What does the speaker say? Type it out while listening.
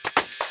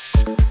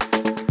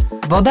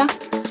Voda,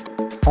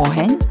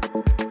 oheň,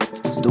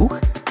 vzduch,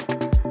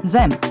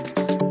 zem.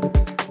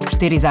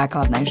 4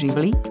 základné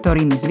živly,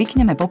 ktorými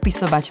zvykneme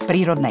popisovať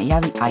prírodné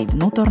javy aj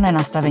vnútorné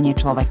nastavenie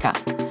človeka.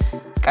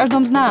 V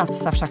každom z nás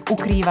sa však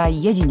ukrýva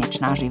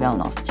jedinečná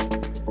živelnosť.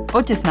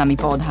 Poďte s nami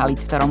poodhaliť,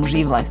 v ktorom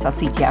živle sa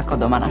cítia ako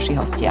doma naši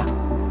hostia.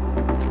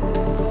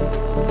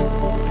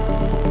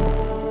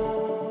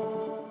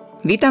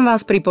 Vítam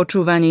vás pri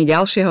počúvaní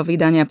ďalšieho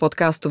vydania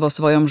podcastu Vo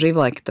svojom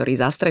živle, ktorý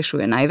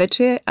zastrešuje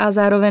najväčšie a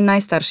zároveň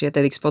najstaršie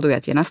TEDx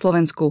podujatie na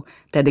Slovensku,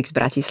 TEDx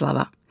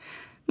Bratislava.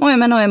 Moje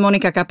meno je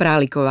Monika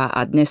Kapráliková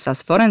a dnes sa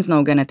s forenznou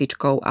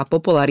genetičkou a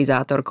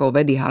popularizátorkou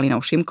vedy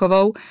Halinou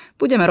Šimkovou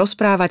budeme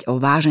rozprávať o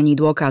vážení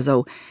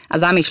dôkazov a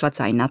zamýšľať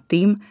sa aj nad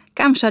tým,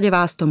 kam všade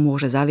vás to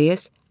môže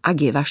zaviesť, ak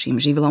je vašim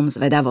živlom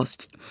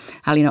zvedavosť.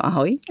 Halino,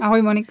 ahoj.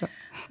 Ahoj, Moniko.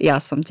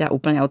 Ja som ťa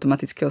úplne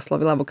automaticky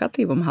oslovila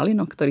vokatívom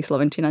Halino, ktorý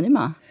slovenčina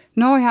nemá.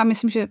 No, já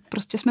myslím, že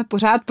prostě jsme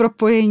pořád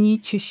propojení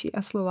Češi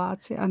a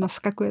Slováci a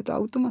naskakuje to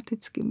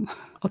automaticky.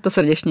 O to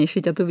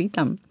srdečnejšie ťa tu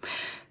vítam.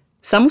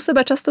 Samu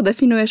seba často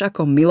definuješ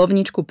ako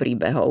milovničku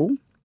príbehov,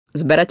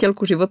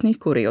 zberateľku životných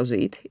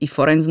kuriozít i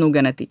forenznú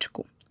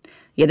genetičku.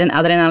 Jeden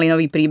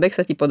adrenalinový príbeh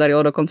sa ti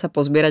podarilo dokonca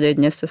pozbierať aj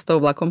dnes cestou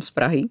vlakom z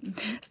Prahy,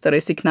 z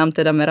ktorej si k nám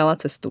teda merala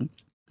cestu.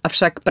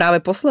 Avšak práve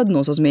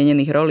poslednú zo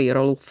zmienených rolí,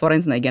 rolu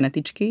forenznej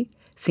genetičky,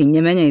 si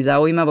nemenej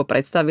zaujímavo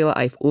predstavila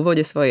aj v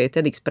úvode svojej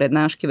TEDx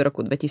prednášky v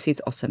roku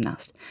 2018.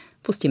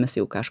 Pustíme si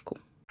ukážku.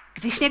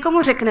 Když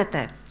někomu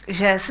řeknete,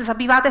 že se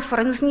zabýváte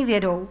forenzní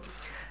vědou,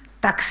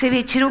 tak si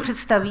většinou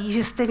představí,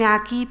 že jste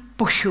nějaký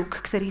pošuk,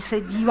 který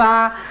se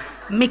dívá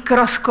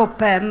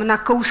mikroskopem na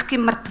kousky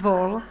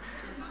mrtvol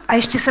a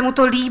ještě se mu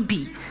to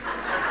líbí.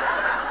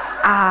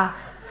 A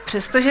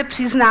přestože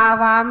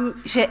přiznávám,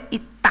 že i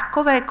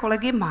takové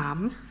kolegy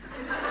mám,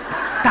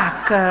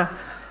 tak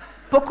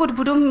pokud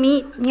budu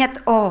mít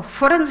o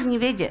forenzní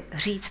vědě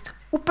říct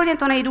úplně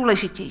to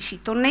nejdůležitější,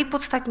 to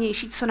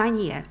nejpodstatnější, co na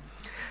ní je,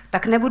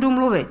 tak nebudu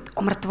mluvit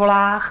o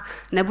mrtvolách,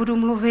 nebudu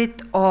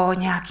mluvit o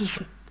nějakých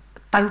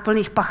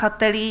tajuplných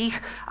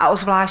pachatelích a o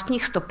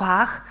zvláštních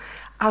stopách,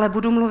 ale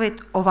budu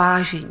mluvit o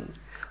vážení.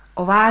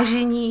 O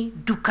vážení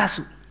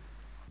důkazů.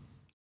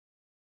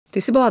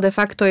 Ty si bola de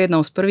facto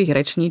jednou z prvých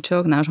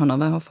rečníčok nášho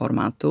nového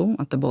formátu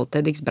a to bol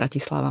TEDx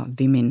Bratislava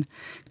Women,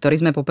 ktorý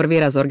sme poprvý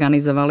raz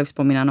zorganizovali v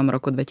spomínanom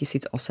roku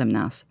 2018.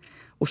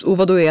 Už z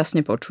úvodu je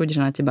jasne počuť,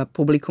 že na teba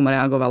publikum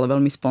reagovalo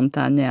veľmi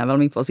spontánne a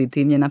veľmi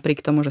pozitívne,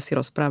 napriek tomu, že si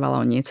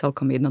rozprávala o nie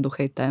celkom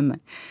jednoduchej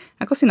téme.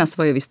 Ako si na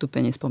svoje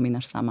vystúpenie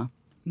spomínaš sama?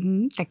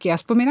 Tak já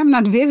vzpomínám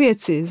na 2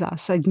 věci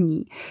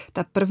zásadní.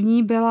 Ta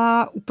první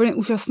byla úplně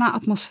úžasná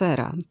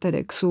atmosféra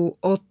TEDxu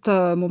od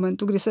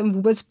momentu, kdy jsem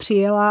vůbec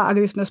přijela a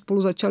kdy jsme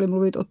spolu začali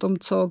mluvit o tom,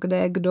 co,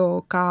 kde,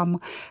 kdo, kam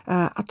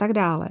a tak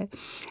dále.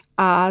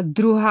 A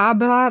druhá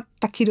byla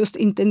taky dost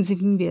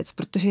intenzivní věc,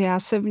 protože já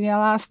jsem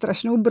měla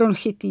strašnou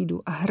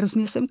bronchitídu a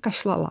hrozně jsem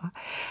kašlala.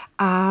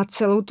 A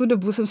celou tu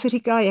dobu jsem si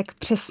říkala, jak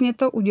přesně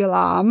to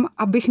udělám,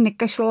 abych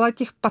nekašlala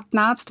těch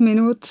 15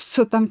 minut,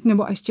 co tam,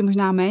 nebo ještě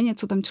možná méně,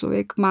 co tam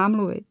člověk má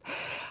mluvit.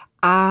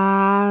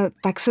 A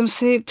tak jsem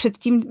si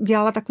předtím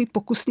dělala takový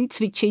pokusný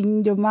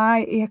cvičení doma,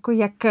 jako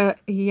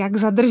jak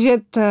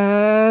zadržet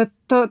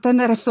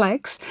ten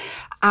reflex.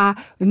 A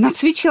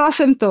nacvičila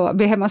jsem to,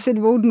 během asi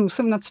 2 dnů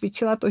jsem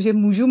nacvičila to, že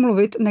můžu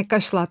mluvit,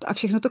 nekašlat a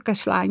všechno to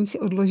kašlání si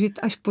odložit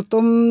až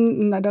potom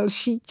na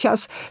další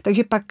čas.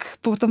 Takže pak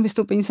po tom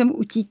vystoupení jsem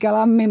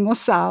utíkala mimo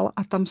sál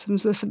a tam jsem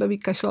ze sebe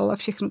vykašlala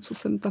všechno, co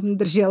jsem tam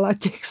držela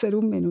těch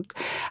 7 minut.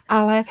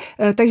 Ale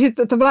takže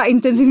to byla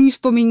intenzivní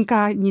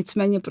vzpomínka,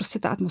 nicméně prostě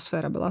ta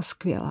atmosféra byla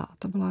skvělá,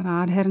 to byla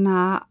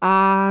nádherná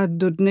a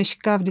do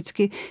dneška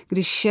vždycky,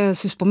 když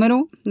si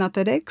vzpomenu na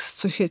TEDx,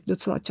 což je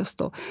docela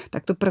často,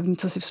 tak to první,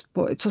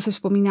 co si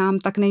vzpomínám,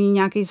 tak není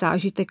nějaký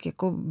zážitek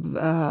jako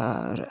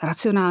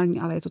racionální,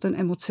 ale je to ten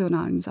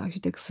emocionální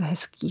zážitek z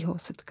hezkého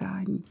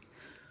setkání.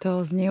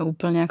 To znie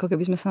úplne, ako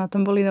keby sme sa na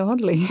tom boli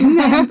dohodli.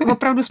 Ne,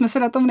 opravdu sme sa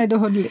na tom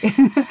nedohodli.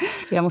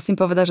 Ja musím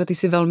povedať, že ty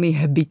si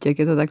veľmi hbite,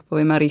 keď to tak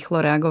poviem, a rýchlo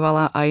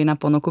reagovala aj na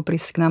ponuku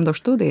prísť k nám do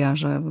štúdia,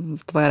 že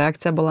tvoja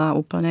reakcia bola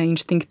úplne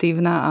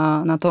inštinktívna a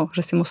na to,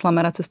 že si musela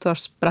merať cestu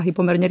až z Prahy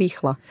pomerne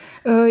rýchla.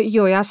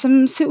 Jo, já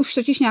jsem si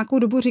už totiž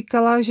nějakou dobu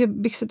říkala, že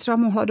bych se třeba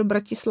mohla do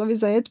Bratislavy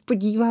zajet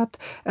podívat,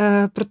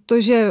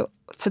 protože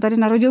se tady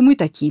narodil můj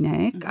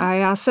tatínek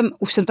a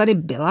už jsem tady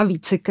byla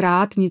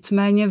vícekrát,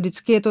 nicméně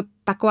vždycky je to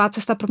taková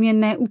cesta pro mě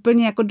ne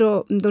úplně jako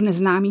do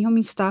neznámého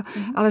místa,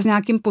 ale s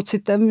nějakým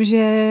pocitem, že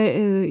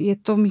je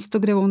to místo,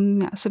 kde on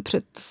se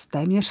před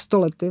téměř 100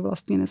 lety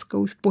vlastně dneska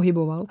už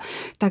pohyboval.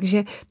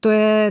 Takže to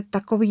je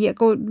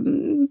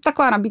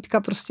taková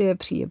nabídka prostě je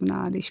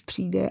příjemná, když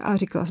přijde a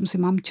říkala jsem si,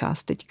 mám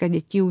čas, teďka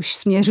děti už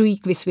směřují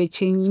k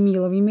vysvědčení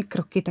mílovými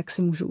kroky, tak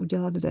si můžu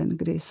udělat den,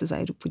 kdy se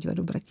zajedu podívat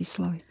do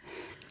Bratislavy.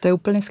 To je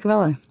úplne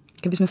skvelé.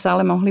 Keby sme sa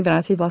ale mohli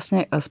vrátiť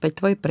vlastne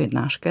späť tvojej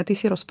prednáške, ty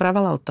si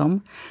rozprávala o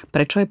tom,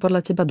 prečo je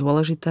podľa teba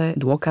dôležité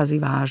dôkazy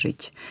vážiť.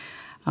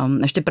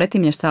 Ešte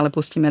predtým, než sa ale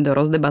pustíme do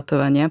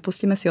rozdebatovania,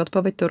 pustíme si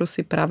odpoveď, ktorú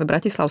si práve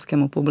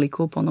bratislavskému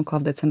publiku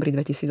ponúkla v decembri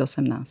 2018.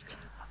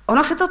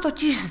 Ono se to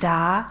totiž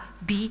zdá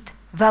být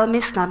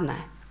velmi snadné,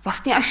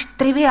 vlastně až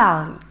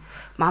triviální.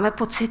 Máme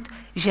pocit,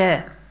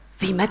 že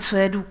víme, co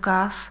je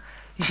důkaz,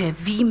 že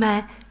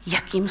víme,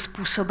 jakým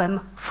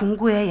způsobem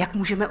funguje, jak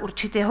můžeme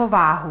určit jeho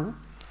váhu.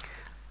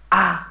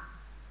 A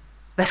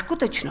ve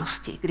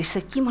skutečnosti, když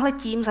se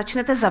tímhletím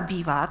začnete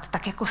zabývat,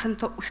 tak jako jsem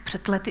to už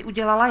před lety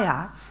udělala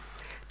já,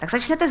 tak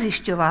začnete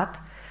zjišťovat,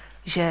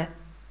 že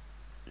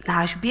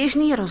náš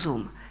běžný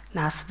rozum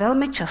nás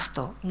velmi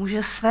často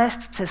může svést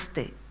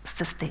z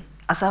cesty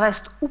a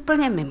zavést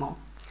úplně mimo.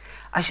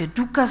 A že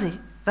důkazy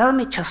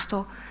velmi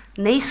často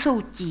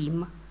nejsou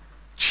tím,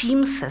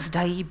 čím se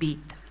zdají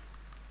být.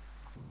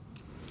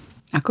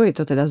 Ako je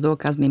to teda s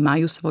dôkazmi?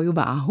 Majú svoju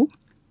váhu?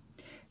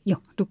 Jo,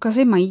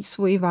 důkazy mají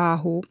svoji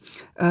váhu.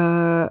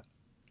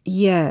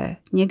 Je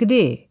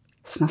někdy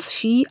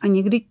snazší a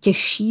někdy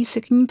těžší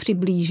se k ní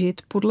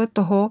přiblížit podle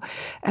toho,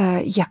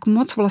 jak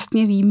moc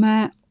vlastně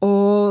víme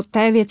o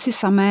té věci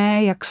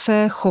samé, jak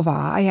se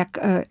chová, jak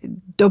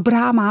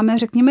dobrá máme,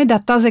 řekněme,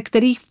 data, ze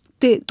kterých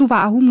tu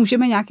váhu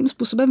můžeme nějakým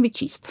způsobem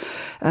vyčíst.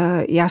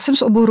 Já jsem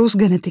z oboru z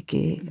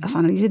genetiky a z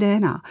analýzy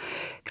DNA,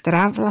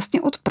 která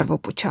vlastně od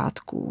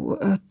prvopočátku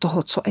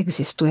toho, co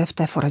existuje v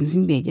té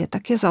forenzní vědě,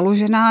 tak je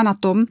založená na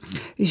tom,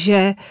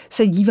 že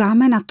se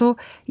díváme na to,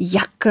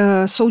 jak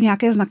jsou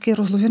nějaké znaky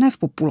rozložené v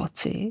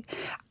populaci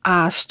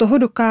a z toho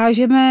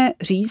dokážeme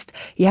říct,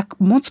 jak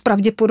moc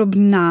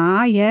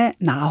pravděpodobná je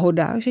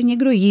náhoda, že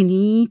někdo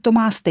jiný to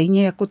má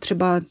stejně jako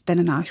třeba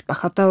ten náš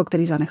pachatel,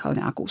 který zanechal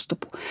nějakou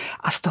stopu.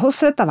 A z toho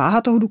se ta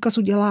váha toho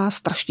důkazu dělá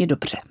strašně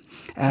dobře.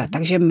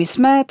 Takže my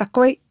jsme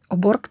takový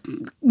obor,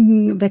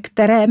 ve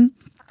kterém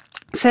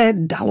se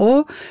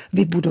dalo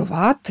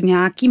vybudovat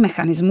nějaký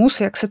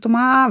mechanismus, jak se to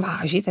má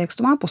vážit a jak se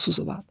to má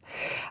posuzovat.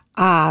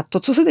 A to,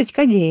 co se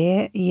teďka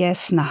děje, je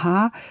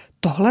snaha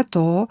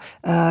tohleto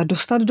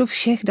dostat do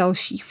všech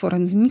dalších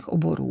forenzních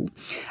oborů.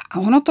 A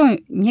ono to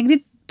někdy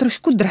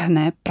trošku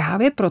drhne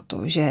právě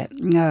proto, že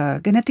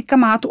genetika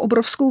má tu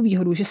obrovskou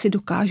výhodu, že si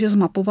dokáže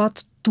zmapovat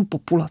tu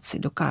populaci,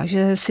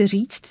 dokáže si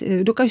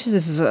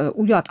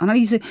udělat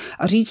analýzy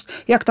a říct,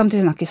 jak tam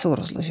ty znaky jsou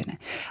rozložené.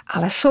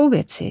 Ale jsou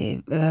věci,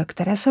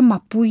 které se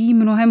mapují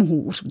mnohem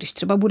hůř. Když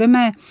třeba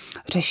budeme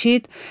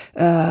řešit,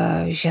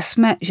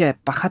 že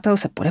pachatel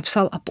se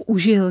podepsal a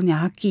použil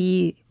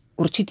nějaký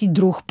určitý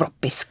druh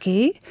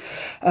propisky,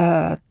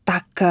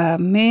 tak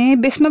my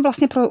bychom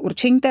vlastně pro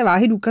určení té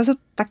váhy důkazu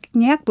tak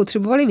nějak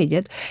potřebovali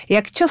vědět,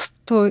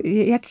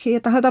 jak je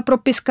tahle ta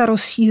propiska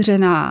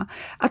rozšířená.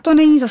 A to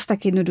není zas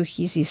tak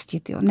jednoduchý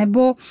zjistit. Jo.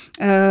 Nebo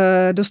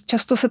dost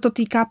často se to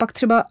týká pak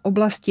třeba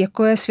oblasti,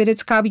 jako je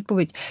svědecká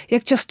výpověď.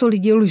 Jak často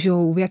lidi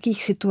lžou, v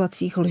jakých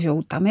situacích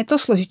lžou. Tam je to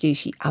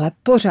složitější, ale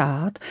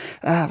pořád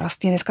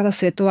vlastně dneska ta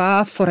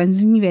světová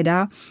forenzní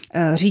věda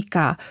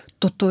říká,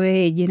 toto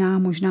je jediná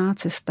možná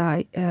cesta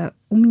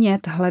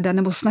umět hledat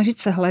nebo snažit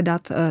se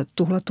hledat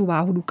tuhletu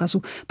váhu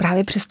důkazu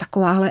právě přes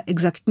takováhle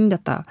exaktní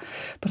data,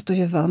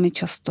 protože velmi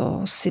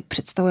často si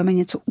představujeme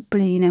něco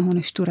úplně jiného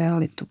než tu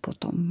realitu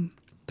potom.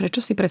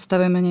 Prečo si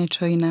predstavujeme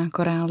niečo iné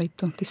ako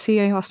realitu? Ty si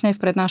aj vlastne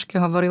v prednáške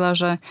hovorila,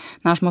 že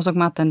náš mozog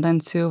má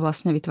tendenciu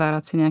vlastne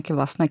vytvárať si nejaké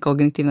vlastné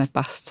kognitívne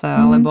pasce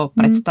alebo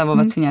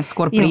predstavovať si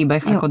skôr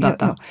príbeh ako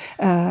data.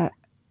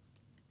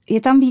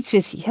 Je tam víc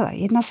věcí. Hele,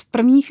 jedna z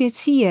prvních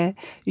věcí je,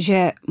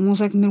 že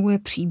mozek miluje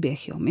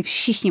příběh. Jo. My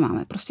všichni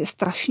máme prostě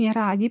strašně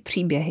rádi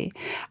příběhy.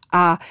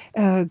 A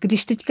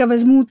když teďka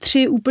vezmu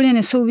 3 úplně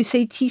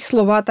nesouvisející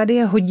slova, tady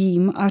je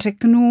hodím a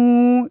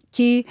řeknu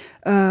ti,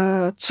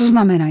 co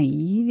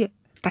znamenají,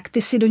 tak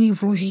ty si do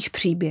nich vložíš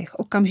příběh.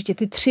 Okamžitě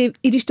ty 3,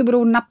 i když to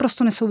budou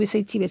naprosto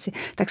nesouvisející věci,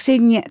 tak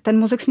si ten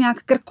mozek si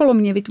nějak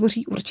krkolomně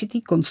vytvoří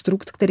určitý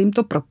konstrukt, kterým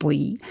to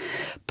propojí,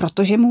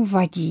 protože mu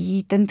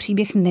vadí ten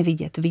příběh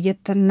nevidět, vidět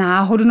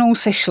náhodnou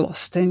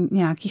sešlost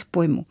nějakých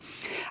pojmů.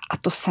 A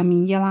to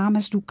samý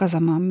děláme s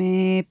důkazama.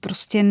 My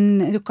prostě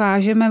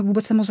nedokážeme,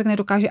 vůbec ten mozek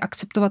nedokáže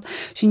akceptovat,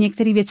 že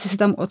některé věci se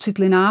tam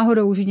ocitly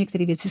náhodou, že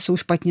některé věci jsou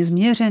špatně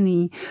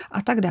změřený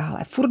a tak dále.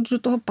 Furt do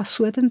toho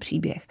pasuje ten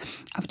příběh.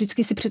 A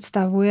vždycky si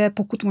představuje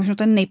pokud možno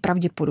ten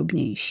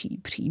nejpravděpodobnější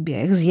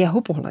příběh z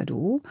jeho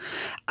pohledu,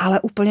 ale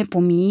úplně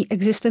pomíjí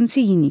existenci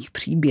jiných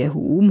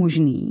příběhů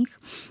možných.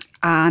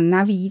 A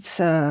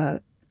navíc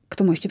k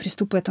tomu ještě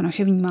přistupuje to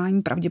naše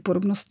vnímání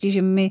pravděpodobnosti,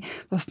 že my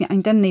vlastně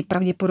ani ten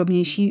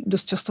nejpravděpodobnější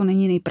dost často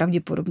není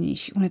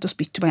nejpravděpodobnější. On je to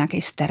spíš třeba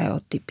nějaký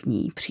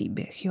stereotypní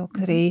příběh, jo,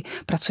 který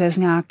pracuje s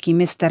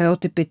nějakými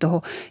stereotypy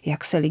toho,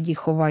 jak se lidi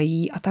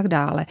chovají a tak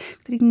dále,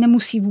 který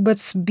nemusí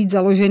vůbec být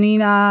založený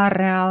na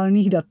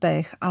reálných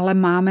datech, ale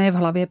máme je v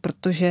hlavě,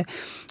 protože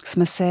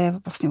jsme se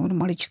vlastně od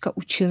malička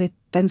učili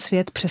ten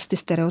svět přes ty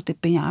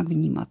stereotypy nějak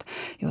vnímat.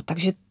 Jo,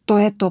 takže to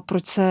je to,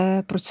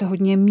 proč se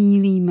hodně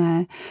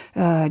mýlíme,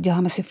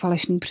 děláme si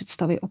falešné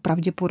představy o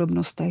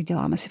pravděpodobnostech,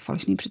 děláme si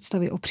falešné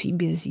představy o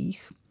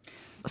příbězích.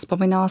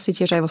 Spomínala si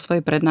tiež aj vo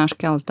svojej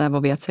prednáške, ale teda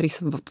vo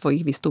viacerých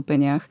tvojich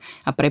vystúpeniach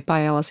a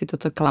prepájala si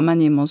toto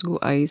klamanie mozgu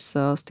aj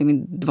s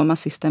tými dvoma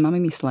systémami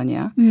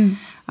myslenia.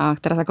 A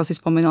teraz, ako si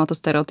spomínala to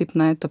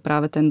stereotypné, to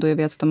práve tenduje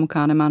viac tomu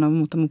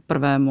Kahnemanovému, tomu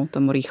prvému,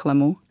 tomu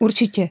rýchlemu.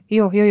 Určitě,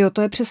 jo,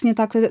 to je přesně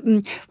tak.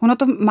 Ono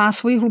to má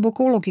svoji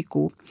hlubokou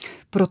logiku,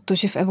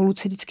 protože v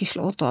evoluci vždycky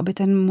šlo o to, aby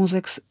ten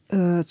mozek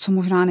co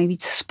možná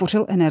nejvíc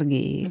spořil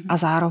energii a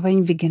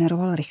zároveň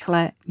vygeneroval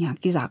rychle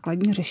nějaké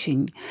základní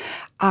řešení.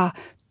 A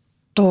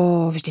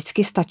to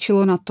vždycky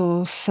stačilo na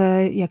to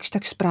se jakž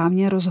tak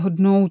správně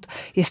rozhodnout,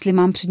 jestli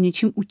mám před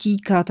něčím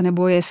utíkat,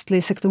 nebo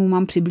jestli se k tomu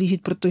mám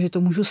přiblížit, protože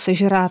to můžu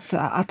sežrat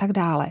a tak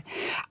dále.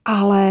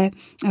 Ale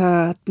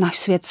náš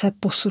svět se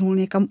posunul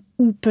někam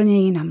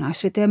úplně jinam. Náš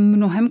svět je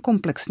mnohem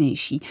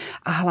komplexnější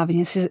a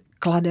hlavně si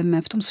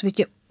klademe v tom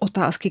světě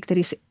otázky,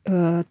 které si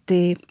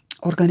ty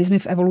organismy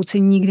v evoluci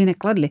nikdy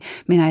nekladly.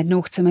 My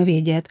najednou chceme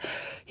vědět,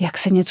 jak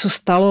se něco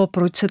stalo,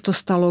 proč se to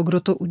stalo, kdo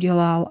to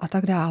udělal a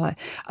tak dále.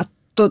 A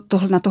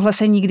na tohle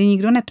se nikdy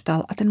nikdo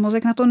neptal a ten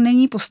mozek na to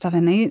není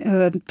postavený.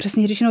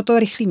 Přesně řečeno, to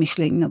rychlé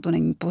myšlení na to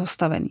není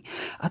postavený.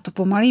 A to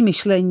pomalé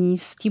myšlení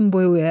s tím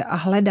bojuje a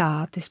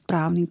hledá ty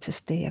správné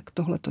cesty, jak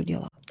tohle to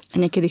dělat. A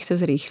někdy chce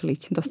zrýchlit,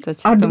 dostat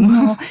k tomu.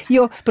 No,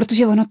 jo,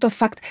 protože ono to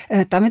fakt,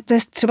 tam je to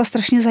třeba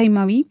strašně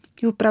zajímavý.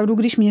 Opravdu,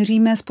 když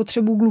měříme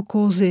spotřebu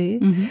glukózy,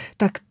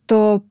 tak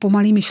to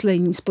pomalé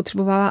myšlení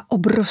spotřebovává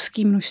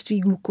obrovské množství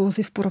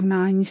glukózy v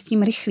porovnání s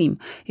tím rychlým.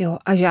 Jo,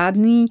 a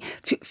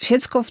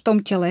všecko v tom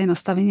těle je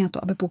nastavené na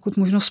to, aby pokud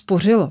možno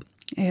spořilo.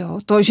 Jo,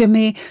 to, že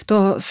my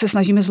to se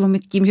snažíme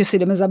zlomit tím, že si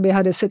jdeme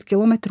zaběhat 10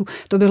 kilometrů,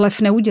 to by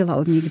lev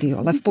neudělal nikdy.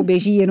 Jo. Lev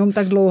poběží jenom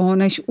tak dlouho,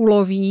 než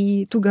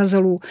uloví tu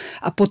gazelu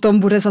a potom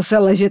bude zase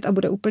ležet a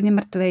bude úplně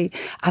mrtvej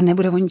a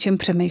nebude o ničem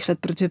přemýšlet,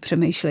 protože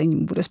přemýšlení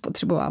bude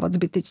spotřebovávat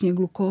zbytečně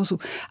glukózu.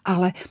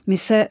 Ale my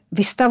se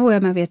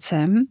vystavujeme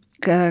věcem,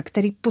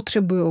 který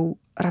potřebují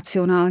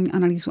racionální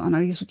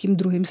analýzu tím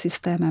druhým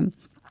systémem.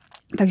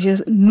 Takže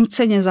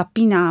nuceně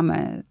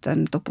zapínáme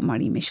to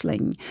pomalé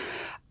myšlení.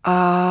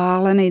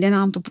 Ale nejde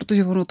nám to,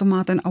 protože ono to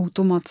má ten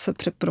automat se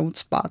přepnout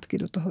zpátky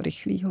do toho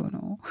rychlého.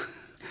 No.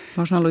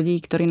 Možno ľudí,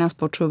 ktorí nás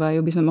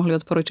počúvajú, by sme mohli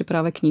odporučiť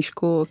práve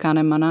knižku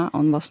Kahnemana.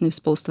 On vlastne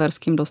spolu s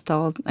Tverským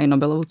dostal aj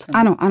Nobelovú cenu.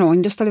 Ano,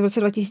 oni dostali v roce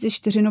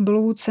 2004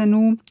 Nobelovu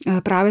cenu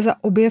právě za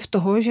objev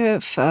toho, že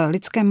v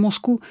lidském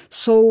mozku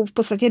jsou v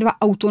podstatě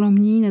dva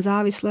autonomní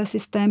nezávislé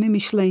systémy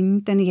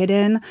myšlení. Ten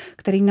jeden,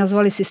 který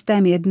nazvali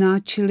systém 1,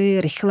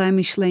 čili rychlé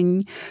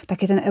myšlení,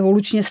 tak je ten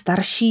evolučně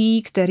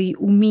starší, který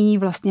umí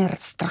vlastně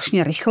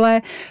strašně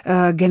rychle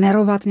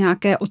generovat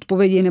nějaké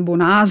odpovědi nebo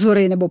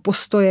názory nebo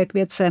postoje k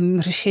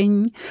věcem,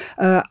 řešení.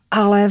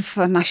 Ale v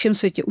našem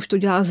světě už to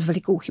dělá s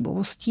velikou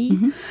chybovostí.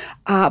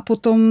 A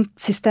potom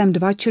systém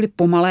 2, čili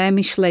pomalé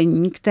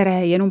myšlení,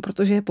 které jenom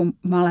protože je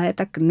pomalé,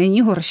 tak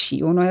není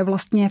horší. Ono je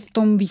vlastně v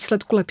tom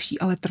výsledku lepší,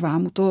 ale trvá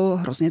mu to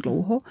hrozně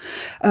dlouho.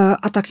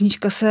 A ta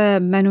knížka se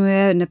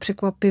jmenuje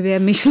nepřekvapivě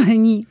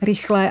Myšlení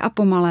rychlé a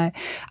pomalé.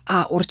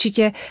 A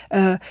určitě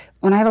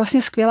ona je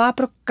vlastně skvělá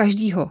pro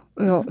každýho.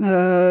 Jo.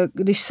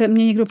 Když se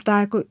mě někdo ptá,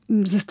 jako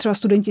třeba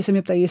studenti se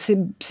mě ptají, jestli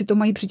si to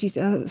mají přečíst,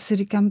 já si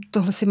říkám,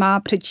 tohle si má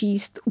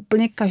přečíst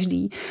úplně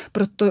každý,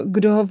 proto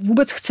kdo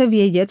vůbec chce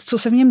vědět, co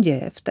se v něm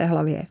děje v té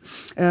hlavě.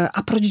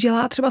 A proč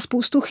dělá třeba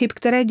spoustu chyb,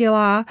 které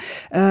dělá,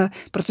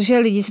 protože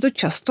lidi si to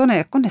často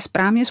jako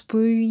nesprávně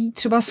spojují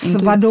třeba s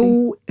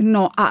vadou,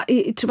 a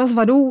i třeba s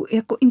vadou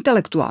jako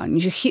intelektuální,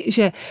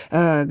 že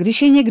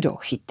když je někdo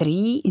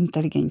chytrý,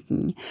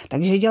 inteligentní,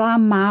 takže dělá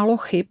málo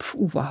chyb v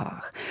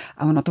úvahách.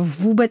 A ono to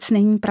vůbec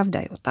není pravda.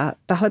 Jo.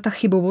 Tahle ta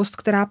chybovost,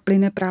 která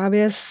plyne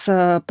právě z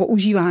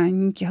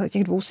používání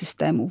těch dvou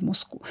systémů v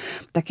mozku,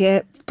 tak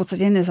je v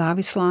podstatě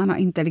nezávislá na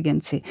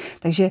inteligenci.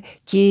 Takže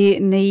ti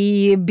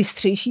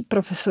nejbystřejší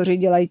profesoři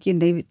dělají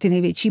ty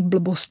největší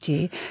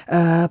blbosti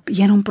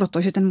jenom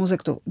proto, že ten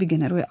mozek to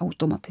vygeneruje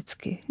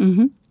automaticky.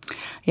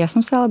 Ja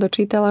som sa ale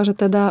dočítala, že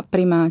teda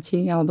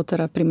primáti, alebo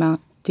teda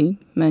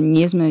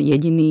nie sme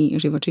jediný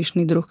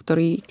živočíšny druh,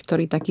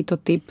 ktorý takýto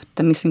typ,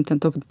 myslím,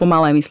 tento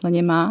pomalé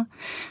myslenie má,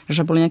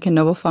 že boli nejaké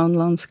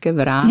novofoundlandské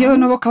vrány. Jo,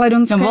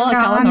 novokaledonské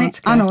vrány.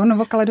 Ano,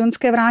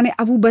 novokaledonské vrány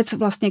a vůbec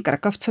vlastně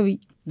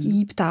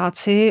krkavcovití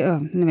ptáci,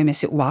 nevím,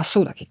 jestli u vás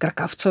jsou taky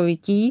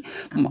krkavcovití,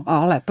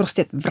 ale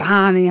prostě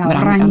vrány a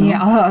vrani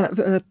a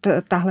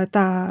tahle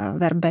ta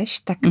verbež,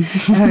 tak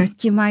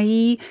ti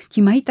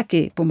mají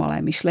taky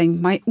pomalé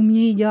myšlení,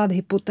 umějí dělat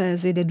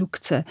hypotézy,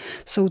 dedukce.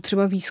 Jsou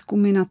třeba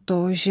výzkumy na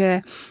to,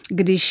 že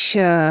když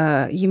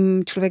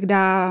jim člověk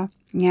dá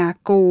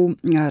nějakou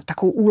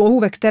takovou úlohu,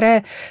 ve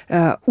které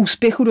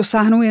úspěchu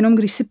dosáhnou jenom,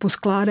 když si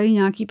poskládají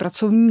nějaký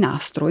pracovní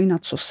nástroj na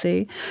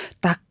cosi,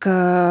 tak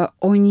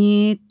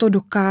oni to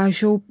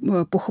dokážou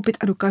pochopit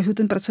a dokážou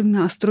ten pracovní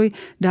nástroj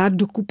dát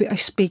dokupy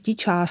až z 5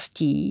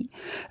 částí.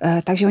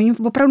 Takže oni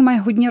opravdu mají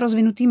hodně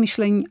rozvinutý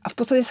myšlení a v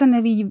podstatě se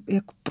neví,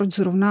 proč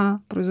zrovna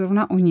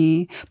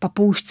oni,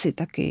 papoušci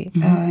taky.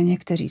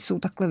 Někteří jsou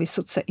takhle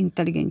vysoce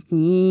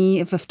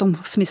inteligentní v tom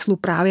smyslu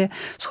právě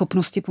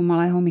schopnosti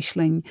pomalého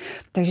myšlení.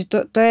 Takže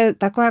to je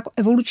taková jako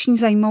evoluční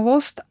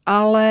zajímavost,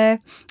 ale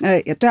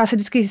to já se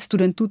vždycky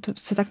studentů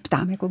se tak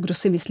ptám, jako kdo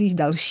si myslíš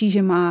další,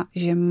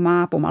 že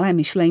má pomalé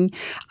myšlení,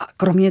 a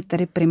kromě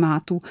tedy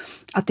primátů.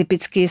 A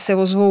typicky se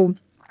ozvou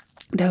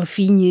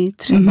delfíni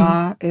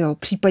třeba, jo,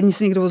 případně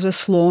se někdo ozve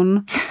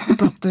slon,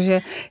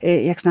 protože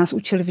jak nás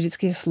učili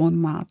vždycky, že slon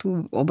má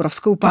tu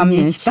obrovskou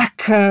paměť,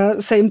 tak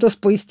se jim to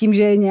spojí s tím,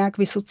 že je nějak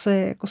vysoce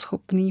jako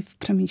schopný v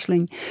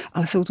přemýšlení,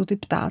 ale jsou to ty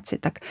ptáci,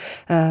 tak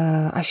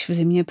až v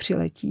zimě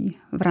přiletí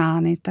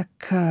vrány, tak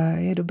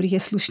je dobrý je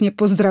slušně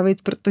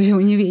pozdravit, protože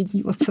oni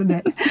vědí, o co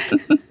jde.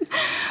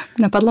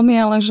 Napadlo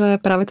mi ale, že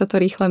práve toto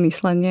rýchle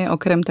myslenie,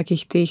 okrem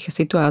takých tých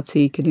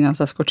situácií, kedy nás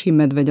zaskočí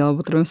medveď, alebo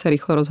potrebujeme sa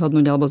rýchlo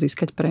rozhodnúť, alebo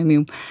získať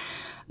prémium,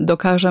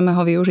 dokážeme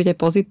ho využiť aj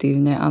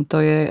pozitívne. A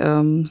to je,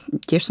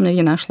 tiež som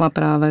niekde našla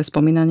práve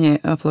spomínanie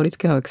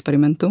floridského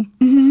experimentu,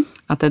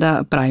 a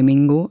teda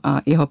primingu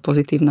a jeho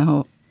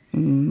pozitívneho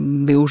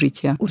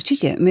využitia.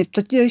 Určitě.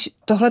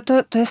 Tohleto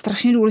je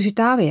strašně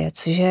důležitá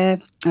věc, že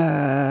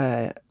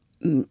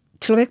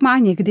člověk má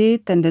někdy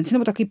tendenci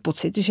nebo takový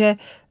pocit, že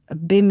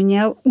by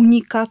měl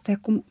unikat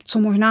jako co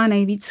možná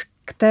nejvíc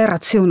k té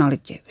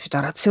racionalitě. Že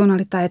ta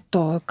racionalita je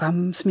to,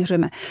 kam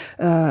směřujeme.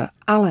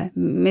 Ale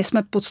my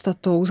jsme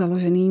podstatou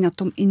založený na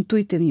tom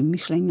intuitivním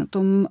myšlení, na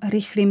tom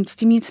rychlým, s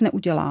tím nic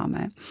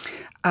neuděláme.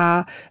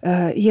 A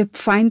je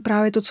fajn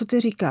právě to, co ty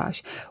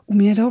říkáš.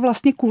 Umět ho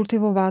vlastně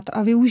kultivovat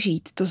a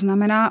využít. To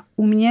znamená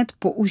umět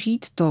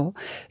použít to,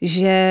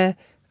 že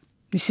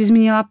když jsi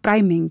zmínila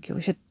priming, jo,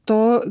 že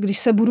to, když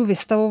se budu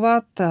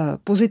vystavovat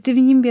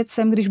pozitivním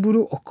věcem, když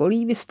budu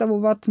okolí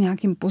vystavovat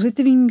nějakým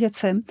pozitivním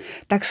věcem,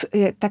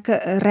 tak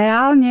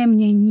reálně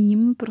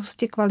měním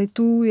prostě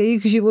kvalitu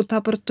jejich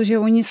života, protože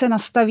oni se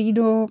nastavují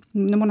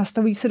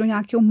se do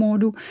nějakého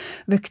módu,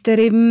 ve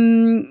kterém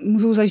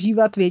můžou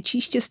zažívat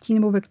větší štěstí,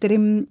 nebo ve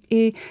kterém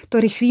i to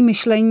rychlé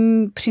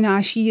myšlení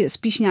přináší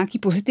spíš nějaký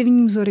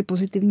pozitivní vzory,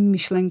 pozitivní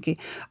myšlenky.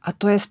 A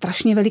to je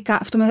strašně veliká,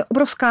 v tom je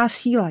obrovská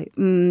síla.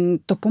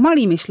 To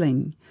pomalé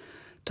myšlení,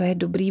 to je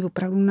dobrý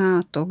opravdu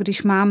na to,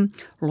 když mám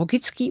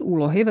logické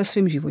úlohy ve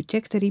svém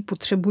životě, který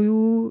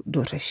potřebuju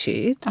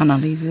dořešit.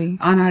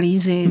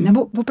 Analýzy.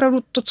 Nebo opravdu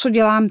to, co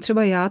dělám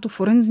třeba já, tu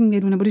forenzní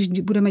vědu, nebo když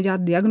budeme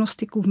dělat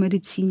diagnostiku v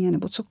medicíně,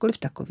 nebo cokoliv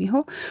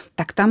takového,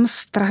 tak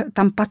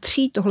tam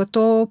patří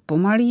tohleto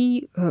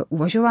pomalý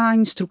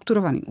uvažování,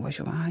 strukturované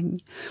uvažování.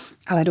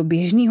 Ale do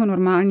běžného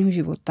normálního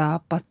života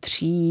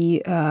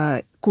patří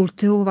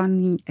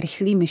kultivovaný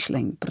rychlý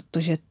myšlení,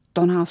 protože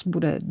to nás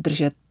bude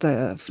držet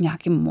v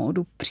nějakém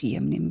módu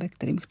příjemným, ve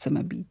kterým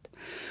chceme být.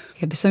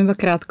 Ja by som iba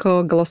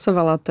krátko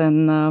glosovala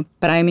ten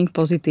priming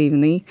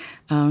pozitívny,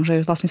 že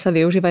vlastne sa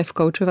využíva aj v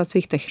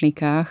koučovacích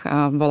technikách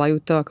a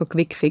volajú to ako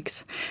quick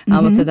fix,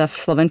 alebo teda v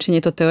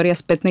slovenčine je to teória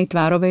spätnej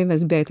tvárovej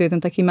väzby. Je to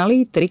jeden taký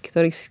malý trik,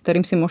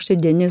 ktorým si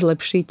môžete denne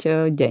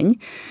zlepšiť deň.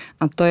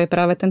 A to je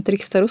práve ten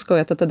trik s ceruzkou.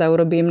 Ja to teda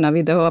urobím na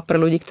video a pre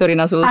ľudí, ktorí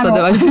nás budú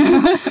sledovať.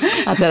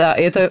 A teda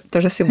je to,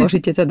 že si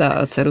vložíte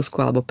teda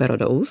ceruzku alebo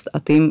pero do úst a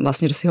tým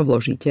vlastne, že si ho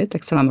vložíte,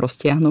 tak sa vám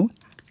roztiahnu.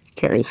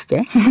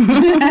 Keriste.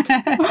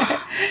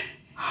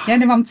 Ja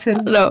nemám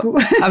ceruzku. No,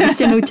 a vy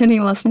ste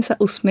nútení vlastne sa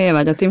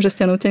usmievať. A tým, že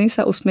ste nútení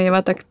sa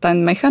usmievať, tak tá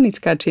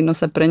mechanická činnosť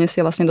sa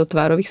prenesie vlastne do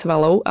tvárových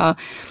svalov a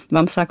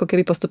vám sa ako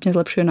keby postupne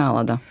zlepšuje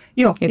nálada.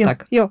 Jo.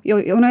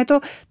 Ono je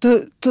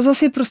to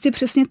zase prostě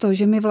přesně to,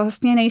 že my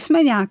vlastně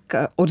nejsme nějak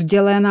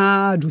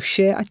oddělená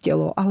duše a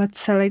tělo, ale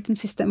celý ten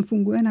systém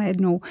funguje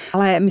najednou.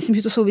 Ale myslím,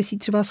 že to souvisí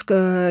třeba s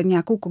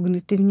nějakou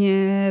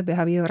kognitivně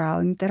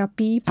behaviorální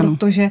terapií,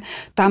 protože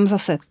tam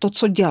zase to,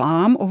 co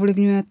dělám,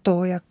 ovlivňuje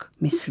to, jak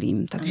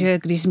myslím. Takže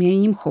když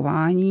změním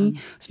chování,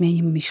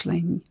 změním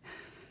myšlení.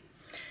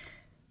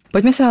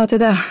 Poďme sa ale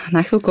teda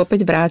na chvíľku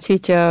opäť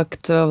vrátiť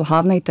k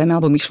hlavnej téme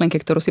alebo myšlienke,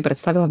 ktorú si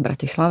predstavila v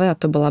Bratislave, a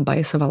to bola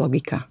Bayesova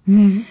logika.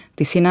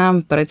 Ty si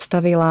nám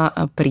predstavila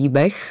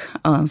príbeh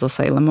zo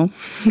Salemu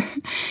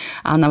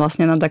a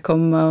vlastne na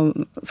takom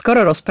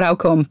skoro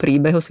rozprávkovom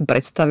príbehu si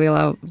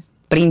predstavila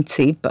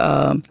princíp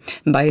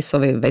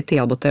Bayesovej vety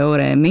alebo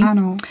teorémy.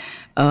 Áno.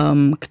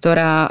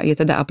 Ktorá je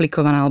teda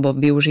aplikovaná alebo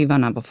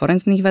využívaná vo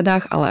forenzných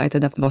vedách, ale aj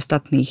teda v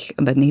ostatných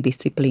vedných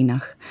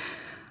disciplínach.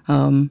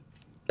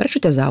 Prečo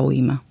ťa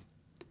zaujíma?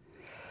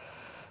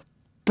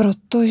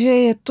 Protože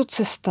je to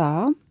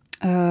cesta,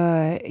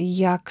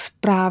 jak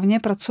správně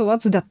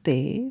pracovat s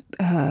daty.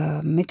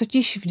 My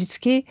totiž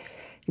vždycky,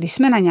 když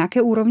jsme na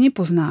nějaké úrovni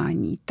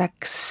poznání, tak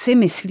si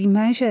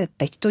myslíme, že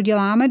teď to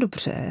děláme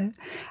dobře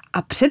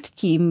a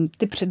předtím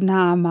ty před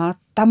náma,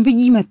 tam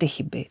vidíme ty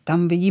chyby,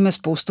 tam vidíme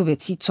spoustu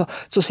věcí,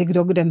 co si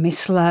kdo kde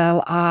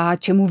myslel a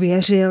čemu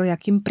věřil,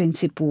 jakým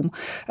principům.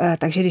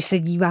 Takže když se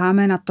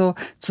díváme na to,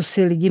 co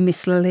si lidi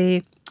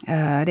mysleli,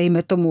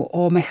 dejme tomu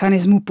o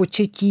mechanismu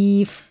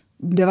početí v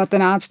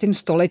 19.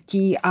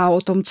 století a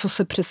o tom, co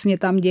se přesně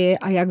tam děje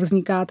a jak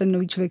vzniká ten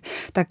nový člověk,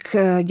 tak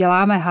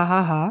děláme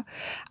ha,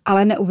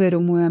 ale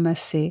neuvědomujeme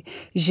si,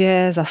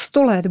 že za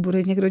 100 let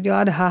bude někdo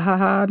dělat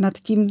ha nad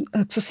tím,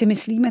 co si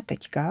myslíme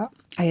teďka.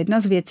 A jedna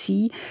z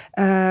věcí,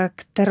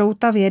 kterou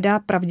ta věda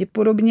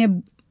pravděpodobně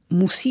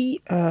musí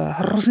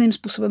hrozným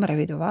způsobem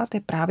revidovat,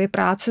 je právě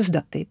práce s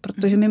daty,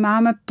 protože my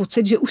máme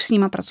pocit, že už s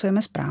nima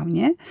pracujeme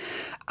správně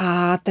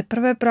a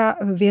teprve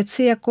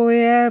věci, jako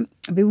je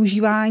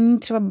využívání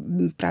třeba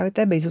právě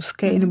té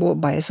Bayesovské nebo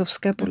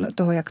Bayesovské, podle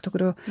toho, jak to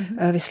kdo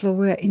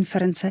vyslovuje,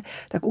 inference,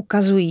 tak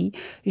ukazují,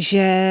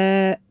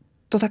 že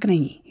to tak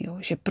není. Jo?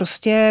 Že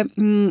prostě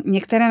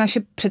některé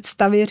naše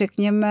představy,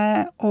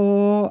 řekněme,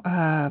 o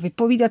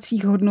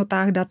vypovídacích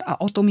hodnotách dat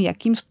a o tom,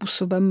 jakým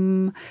způsobem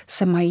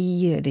se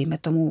mají, dejme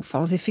tomu,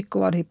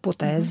 falzifikovat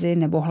hypotézy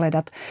nebo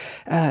hledat,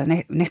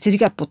 nechci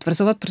říkat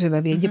potvrzovat, protože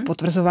ve vědě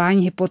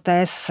potvrzování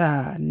hypotéz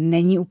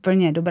není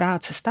úplně dobrá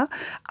cesta,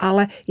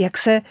 ale jak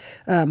se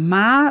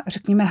má,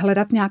 řekněme,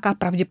 hledat nějaká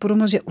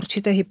pravděpodobnost, že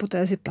určité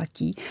hypotézy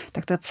platí,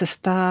 tak ta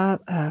cesta,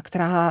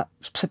 která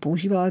se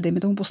používala, dejme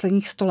tomu,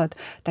 posledních 100 let,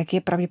 tak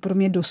je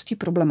pravděpodobně dosti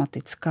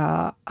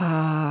problematická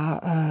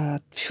a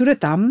všude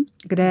tam,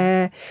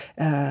 kde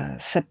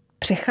se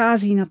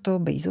přechází na to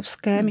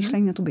Bayesovské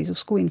myšlení, na tu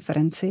Bayesovskou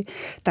inferenci,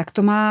 tak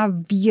to má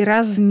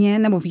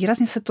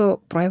výrazně se to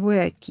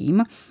projevuje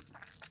tím,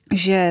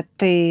 že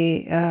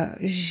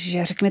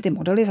řekněme, ty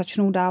modely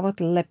začnou dávat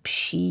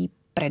lepší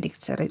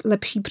predikce,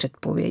 lepší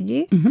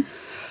předpovědi.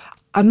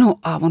 Ano,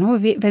 a ono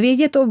ve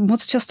vědě to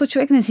moc často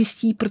člověk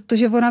nezjistí,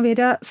 protože ona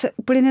věda se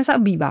úplně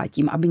nezabývá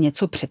tím, aby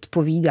něco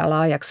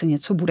předpovídala, jak se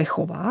něco bude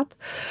chovat,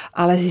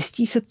 ale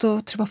zjistí se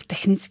to třeba v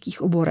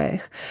technických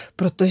oborech,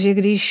 protože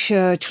když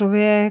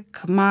člověk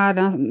má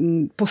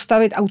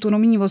postavit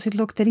autonomní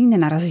vozidlo, který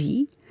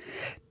nenarazí,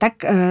 tak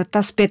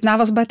ta zpětná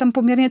vazba je tam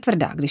poměrně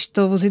tvrdá. Když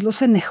to vozidlo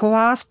se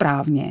nechová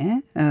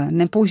správně,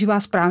 nepoužívá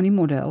správný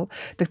model,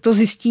 tak to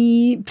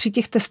zjistí při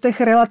těch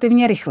testech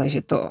relativně rychle,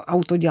 že to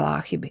auto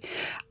dělá chyby.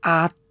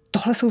 A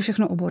tohle jsou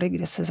všechno obory,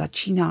 kde se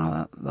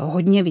začíná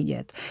hodně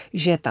vidět,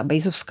 že ta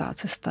Bayesovská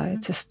cesta je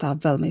cesta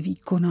velmi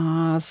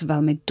výkonná, s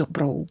velmi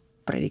dobrou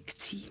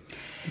predikcí.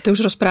 To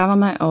už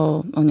rozprávame o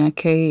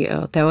nejakej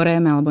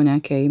teoréme alebo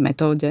nejakej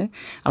metóde,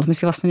 ale sme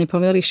si vlastne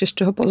nepovedali ešte, z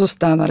čoho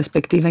pozostáva,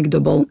 respektíve kto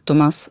bol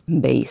Thomas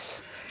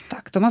Bayes.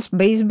 Tak, Thomas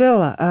Bayes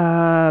byl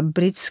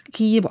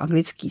britský nebo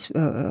anglický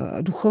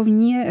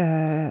duchovní,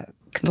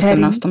 který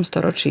v 18.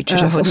 storočí,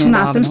 čiže v hodně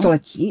 18. dávno.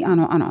 století,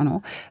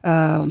 ano.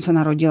 On se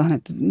narodil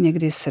hned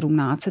někdy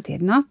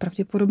 1701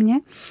 pravděpodobně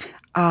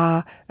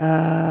a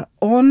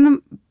on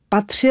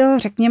patřil,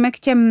 řekněme, k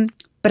těm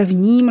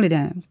prvním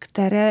lidem,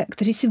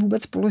 kteří si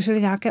vůbec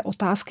položili nějaké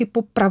otázky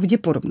po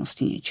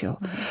pravděpodobnosti něčeho.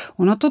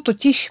 Ono to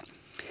totiž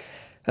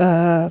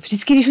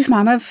vždycky, když už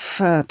máme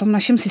v tom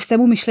našem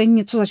systému myšlení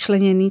něco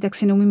začleněný, tak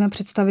si neumíme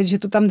představit, že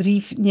to tam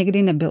dřív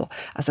někdy nebylo.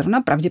 A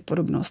zrovna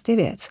pravděpodobnost je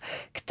věc,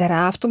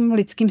 která v tom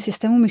lidském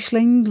systému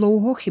myšlení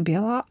dlouho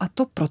chyběla, a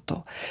to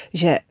proto,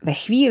 že ve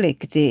chvíli,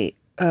 kdy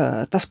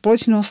ta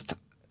společnost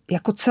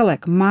jako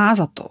celek má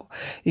za to,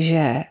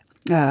 že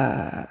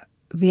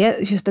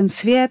ten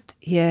svět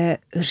je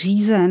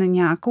řízen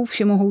nějakou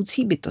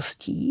všemohoucí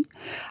bytostí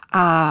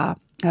a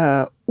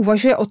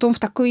uvažuje o tom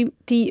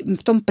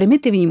v tom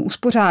primitivním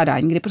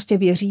uspořádání, kdy prostě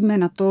věříme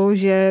na to,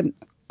 že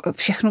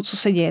všechno, co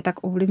se děje, tak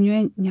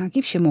ovlivňuje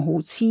nějaký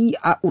všemohoucí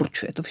a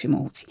určuje to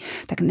všemohoucí.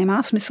 Tak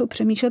nemá smysl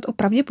přemýšlet o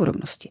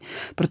pravděpodobnosti.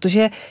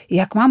 Protože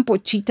jak mám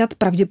počítat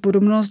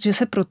pravděpodobnost, že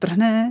se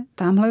protrhne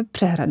tamhle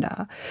přehrada?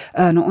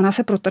 No ona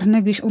se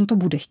protrhne, když on to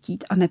bude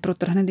chtít a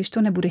neprotrhne, když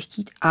to nebude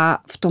chtít.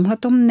 A v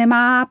tomhletom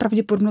nemá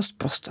pravděpodobnost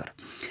prostor.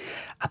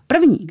 A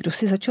první, kdo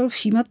si začal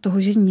všímat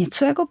toho, že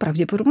něco jako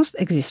pravděpodobnost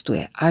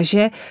existuje a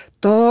že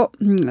to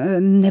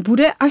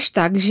nebude až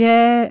tak,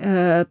 že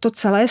to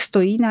celé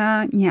stojí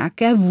na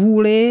nějaké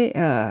vůli,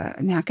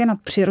 nějaké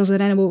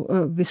nadpřirozené nebo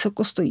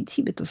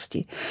vysokostojící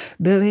bytosti,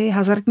 byli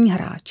hazardní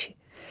hráči.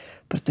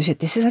 Protože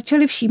ty si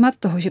začali všímat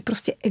toho, že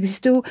prostě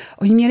existují,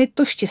 oni měli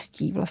to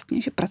štěstí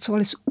vlastně, že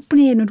pracovali s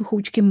úplně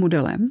jednoduchoučkým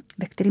modelem,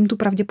 ve kterým tu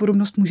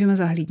pravděpodobnost můžeme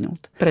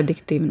zahlídnout.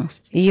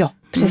 Prediktivnost. Jo,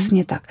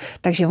 přesně tak.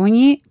 Takže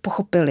oni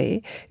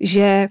pochopili,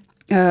 že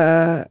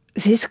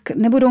zisk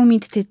nebudou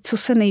mít ty, co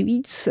se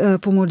nejvíc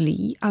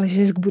pomodlí, ale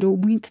že zisk budou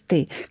mít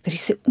ty, kteří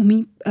si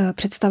umí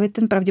představit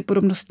ten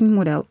pravděpodobnostní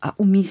model a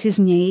umí si z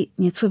něj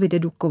něco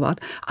vydedukovat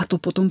a to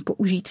potom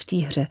použít v té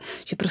hře.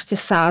 Že prostě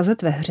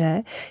sázet ve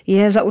hře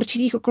je za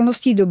určitých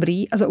okolností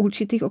dobrý a za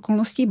určitých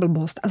okolností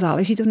blbost a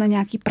záleží to na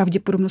nějaký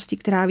pravděpodobnosti,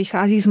 která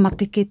vychází z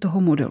matiky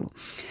toho modelu.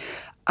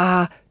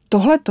 A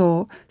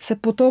tohleto se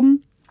potom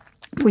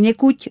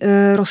poněkud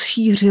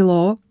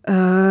rozšířilo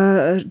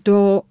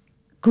do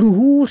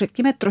kruhů,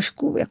 řekněme,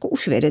 trošku jako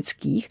už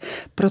vědeckých,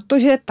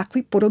 protože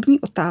takový podobné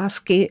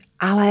otázky,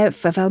 ale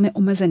ve velmi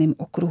omezeném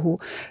okruhu,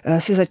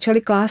 si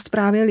začali klást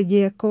právě lidi,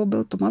 jako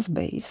byl Thomas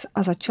Bayes,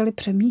 a začali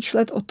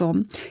přemýšlet o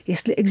tom,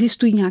 jestli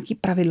existují nějaký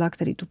pravidla,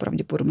 které tu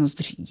pravděpodobnost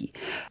řídí.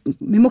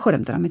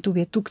 Mimochodem, teda my tu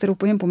větu, kterou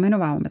po něm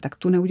pomenováváme, tak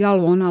tu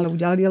neudělal on, ale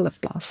udělal ji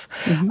Laplace.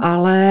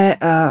 Ale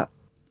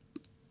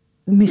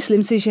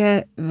myslím si,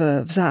 že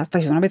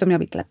takže ona by to měla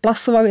být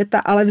Laplaceova věta,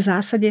 ale v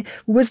zásadě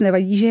vůbec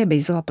nevadí, že je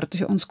Bayesova,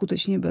 protože on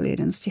skutečně byl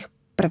jeden z těch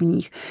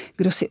prvních,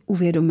 kdo si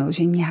uvědomil,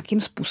 že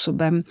nějakým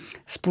způsobem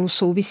spolu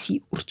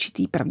souvisí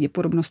určitý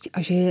pravděpodobnosti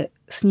a že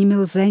s nimi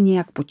lze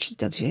nějak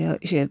počítat,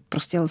 že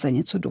prostě lze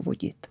něco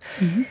dovodit.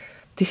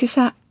 Ty si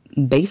sa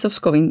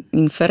Bayesovskou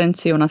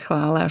inferenciou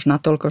nadchla až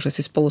natoľko, že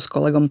si spolu s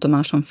kolegom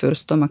Tomášom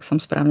Fürstom, ak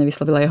som správne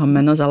vyslovila jeho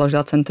meno,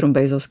 založila Centrum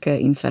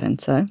Bayesovské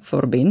inference,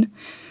 Forbin.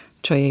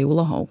 Čo je jej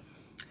úlohou?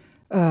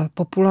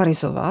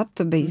 Popularizovat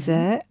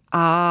Bayese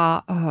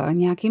a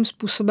nějakým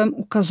způsobem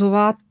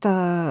ukazovat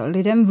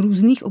lidem v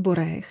různých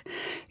oborech,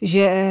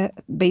 že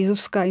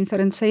Bayesovská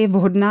inference je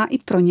vhodná i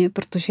pro ně,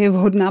 protože je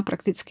vhodná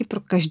prakticky pro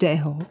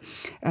každého.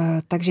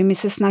 Takže my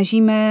se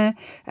snažíme,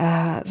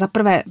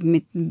 zaprvé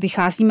my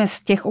vycházíme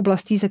z těch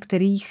oblastí, ze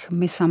kterých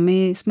my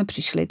sami jsme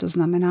přišli, to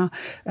znamená,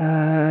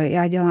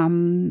 já dělám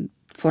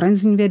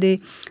forenzní vědy,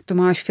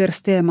 Tomáš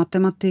Fürst je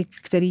matematik,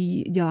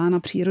 který dělá na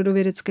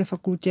přírodovědecké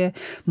fakultě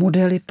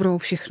modely pro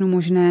všechno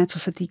možné, co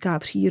se týká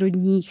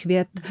přírodních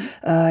věd,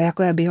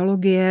 jako je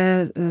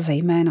biologie,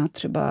 zejména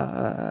třeba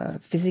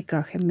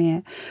fyzika,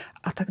 chemie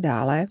a tak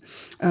dále.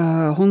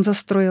 Honza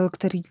Strojil,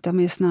 který tam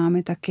je s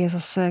námi, tak je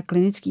zase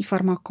klinický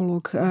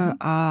farmakolog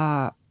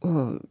a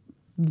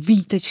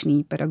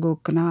výtečný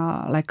pedagog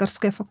na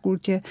lékařské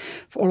fakultě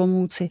v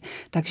Olomouci,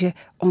 takže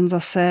on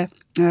zase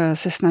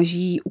se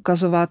snaží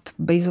ukazovat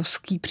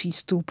Bayesovský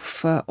přístup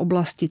v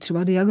oblasti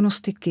třeba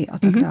diagnostiky a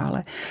tak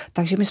dále.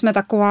 Takže my jsme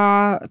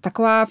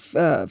taková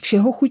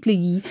všeho chuť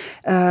lidí.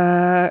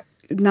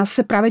 Nás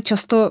se právě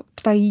často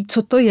ptají,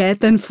 co to je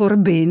ten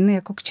Forbin,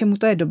 jako k čemu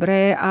to je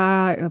dobré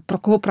a pro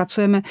koho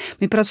pracujeme.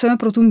 My pracujeme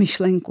pro tu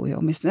myšlenku. Jo.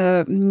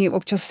 My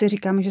občas si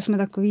říkáme, že jsme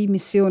takový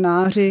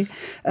misionáři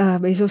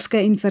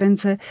Bayesovské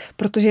inference,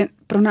 protože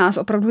pro nás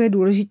opravdu je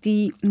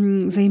důležitý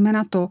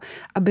zejména to,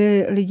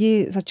 aby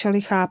lidi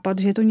začali chápat,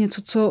 že je to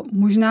něco, co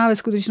možná ve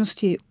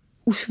skutečnosti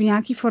už v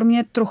nějaké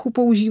formě trochu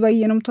používají,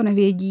 jenom to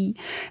nevědí,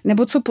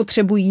 nebo co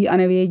potřebují a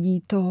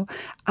nevědí to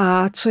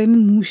a co jim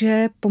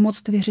může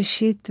pomoct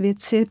vyřešit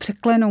věci,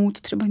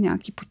 překlenout třeba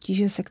nějaký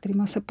potíže, se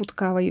kterými se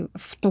potkávají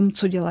v tom,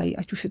 co dělají,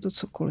 ať už je to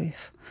cokoliv.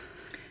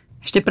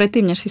 Ešte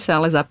predtým, než si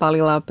sa ale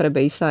zapálila pre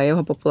Bayesa a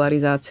jeho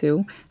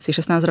popularizáciu, si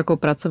 16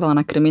 rokov pracovala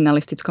na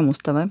kriminalistickom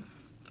ústave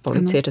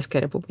Polície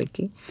Českej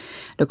republiky.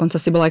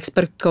 Dokonca si bola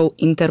expertkou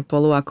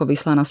Interpolu, ako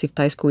vyslaná si v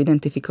Thajsku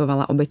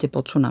identifikovala obete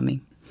po tsunami.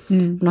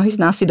 Mnohí z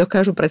nás si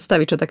dokážu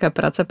predstaviť, čo taká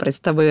práca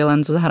predstavuje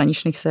len zo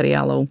zahraničných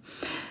seriálov.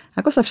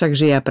 Ako sa však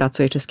žije a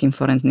pracuje českým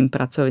forenzným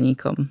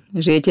pracovníkom?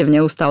 Žijete v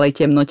neustálej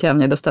temnote a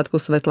v nedostatku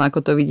svetla,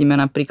 ako to vidíme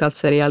napríklad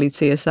v seriáli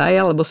CSI,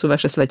 alebo sú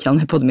vaše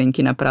svetelné podmienky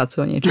na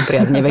prácu o niečo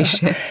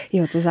priaznivejšie?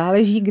 Jo, to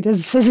záleží, kde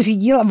se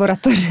zřídí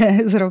laboratoře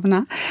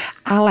zrovna.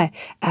 Ale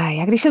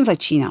já když jsem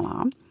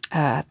začínala,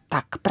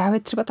 tak právě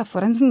třeba ta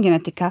forenzní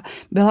genetika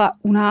byla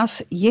u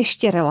nás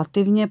ještě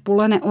relativně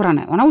pole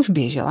neorané. Ona už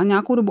běžela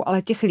nějakou dobu,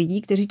 ale těch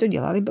lidí, kteří to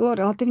dělali, bylo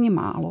relativně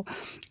málo.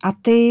 A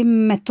ty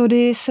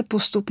metody se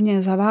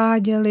postupně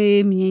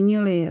zaváděly,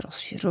 měnily,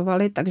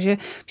 rozšiřovaly, takže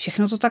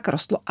všechno to tak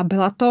rostlo. A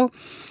byla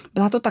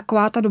to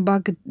taková ta doba,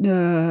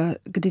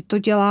 kdy to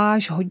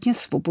děláš hodně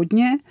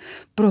svobodně,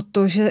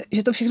 protože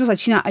že to všechno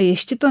začíná a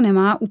ještě to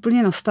nemá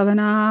úplně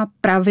nastavená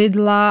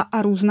pravidla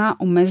a různá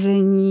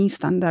omezení,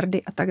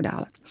 standardy a tak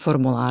dále.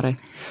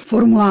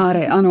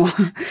 Formuláry, ano.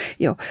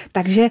 Jo.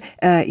 Takže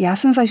já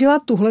jsem zažila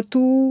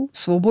tuhletu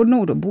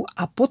svobodnou dobu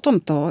a potom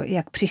to,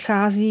 jak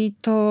přichází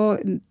to,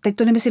 teď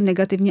to nemyslím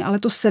negativně, ale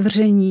to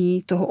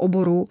sevření toho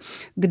oboru,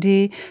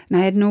 kdy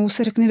najednou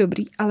se řekne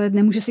dobrý, ale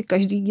nemůže si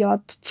každý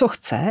dělat, co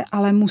chce,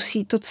 ale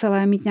musí to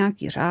celé mít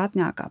nějaký řád,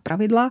 nějaká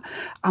pravidla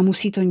a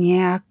musí to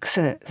nějak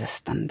se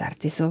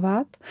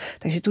standardizovat.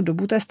 Takže tu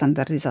dobu té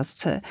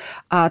standardizace.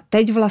 A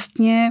teď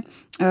vlastně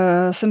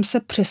jsem se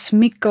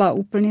přesmykla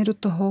úplně do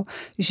toho,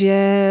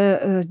 že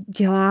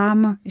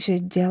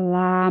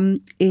dělám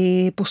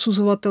i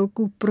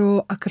posuzovatelku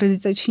pro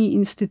akreditační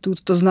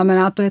institut. To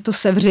znamená, to je to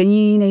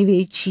sevření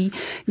největší,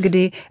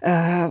 kdy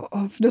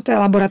do té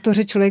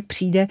laboratoře člověk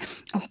přijde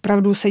a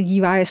opravdu se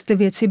dívá, jestli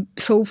věci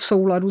jsou v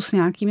souladu s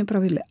nějakými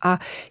pravidly. A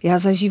já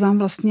zažívám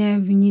vlastně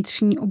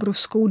vnitřní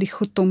obrovskou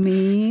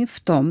dichotomii v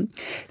tom,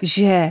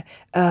 že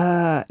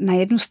na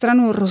jednu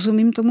stranu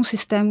rozumím tomu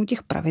systému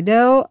těch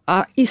pravidel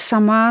a i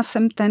sama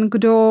jsem ten,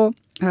 kdo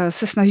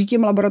se snaží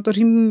těm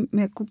laboratořím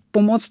jako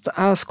pomoct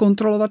a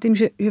zkontrolovat jim,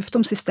 že v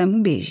tom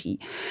systému běží.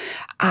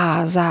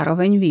 A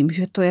zároveň vím,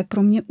 že to je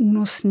pro mě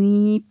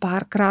únosný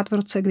párkrát v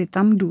roce, kdy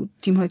tam jdu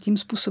tímhletím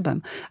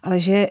způsobem. Ale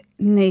že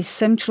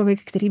nejsem člověk,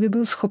 který by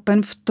byl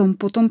schopen v tom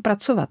potom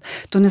pracovat.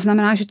 To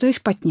neznamená, že to je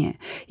špatně.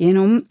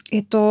 Jenom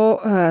je to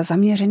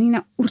zaměřený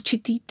na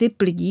určitý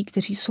typ lidí,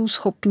 kteří jsou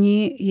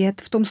schopni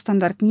jet v tom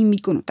standardním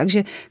výkonu.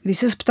 Takže když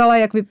se ptala,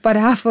 jak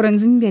vypadá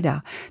forenzní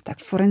věda, tak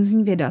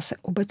forenzní věda se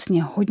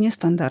obecně hodně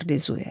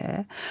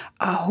standardizuje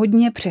a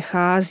hodně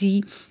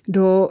přechází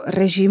do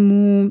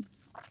režimu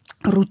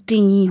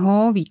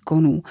rutinního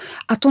výkonu.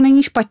 A to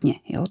není špatně,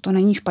 jo, to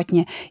není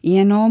špatně.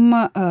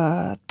 Jenom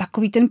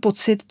takový ten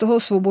pocit toho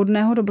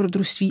svobodného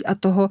dobrodružství a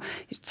toho,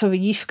 co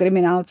vidíš v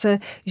kriminálce,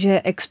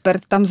 že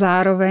expert tam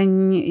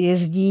zároveň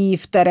jezdí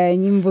v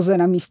terénním voze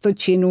na místo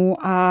činu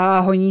a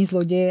honí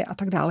zloděje a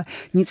tak dále.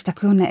 Nic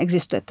takového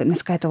neexistuje.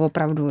 Dneska je to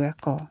opravdu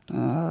jako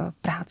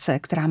práce,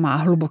 která má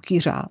hluboký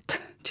řád.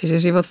 Čiže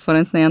život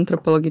forenznej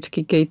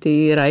antropologičky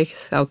Katie Reich,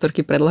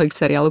 autorky predlohy k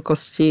seriálu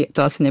Kosti,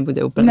 to asi nebude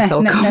úplne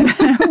celkom. Ne.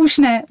 Už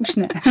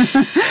ne.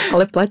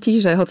 Ale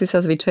platí, že hoci sa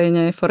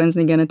zvyčajne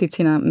forenzní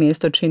genetici na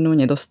miesto činu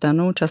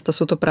nedostanú, často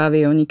sú to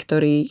práve oni,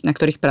 na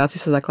ktorých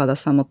práci sa zakladá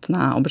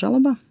samotná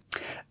obžaloba?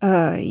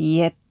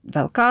 Je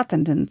velká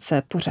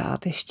tendence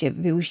pořád ještě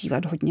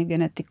využívat hodně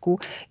genetiku.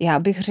 Já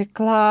bych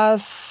řekla,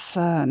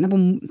 nebo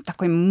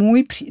takový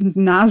můj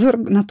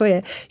názor na to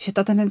je, že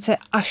ta tendence je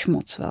až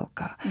moc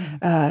velká.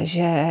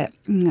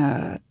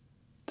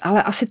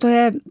 Ale asi to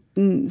je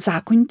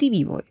zákonitý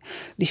vývoj.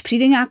 Když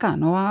přijde nějaká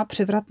nová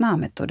převratná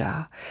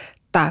metoda,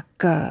 tak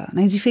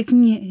nejdřív je k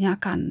ní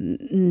nějaká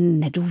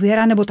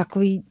nedůvěra nebo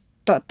takový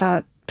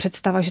ta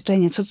představa, že to je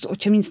něco, o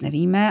čem nic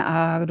nevíme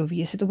a kdo ví,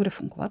 jestli to bude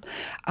fungovat.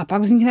 A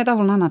pak vznikne ta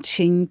vlna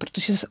nadšení,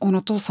 protože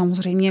ono to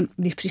samozřejmě,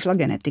 když přišla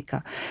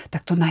genetika,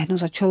 tak to najednou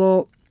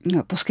začalo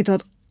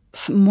poskytovat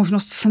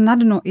možnost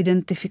snadno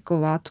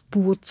identifikovat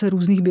původce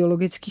různých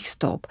biologických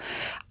stop.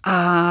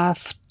 A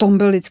v tom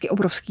byl vždycky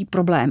obrovský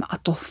problém a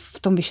to v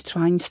tom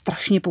vyšetřování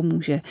strašně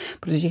pomůže,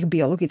 protože těch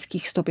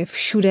biologických stop je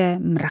všude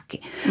mraky.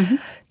 Mm-hmm.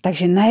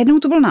 Takže najednou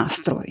to byl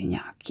nástroj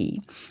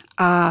nějaký.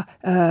 A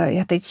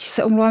já teď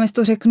se omlouvám, jestli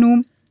to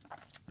řeknu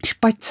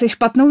se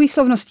špatnou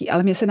výslovností,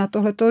 ale mně se na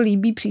tohleto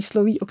líbí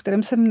přísloví, o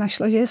kterém jsem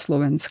našla, že je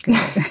slovenské.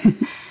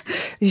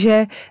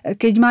 Že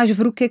keď máš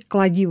v ruke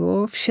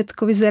kladivo,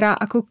 všetko vyzerá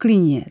jako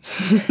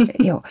klíněc.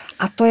 Jo.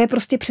 A to je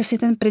prostě přesně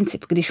ten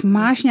princip. Když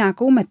máš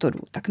nějakou metodu,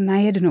 tak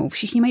najednou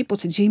všichni mají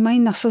pocit, že ji mají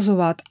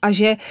nasazovat a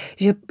že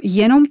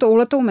jenom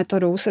touhletou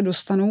metodou se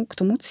dostanou k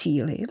tomu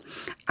cíli.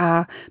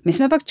 A my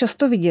jsme pak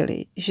často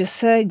viděli, že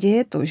se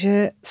děje to,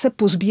 že se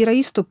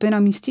pozbírají stopy na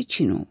místě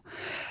činu.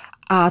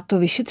 A to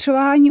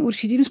vyšetřování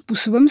určitým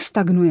způsobem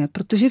stagnuje,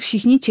 protože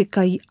všichni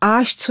čekají,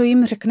 až co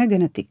jim řekne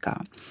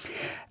genetika.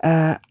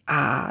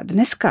 A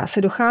dneska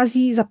se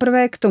dochází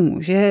zaprvé k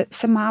tomu, že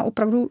se má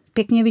opravdu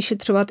pěkně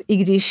vyšetřovat, i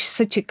když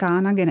se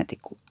čeká na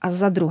genetiku. A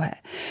za druhé,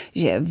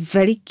 že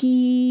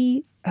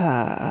veliký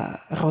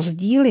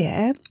rozdíl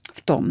je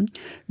v tom,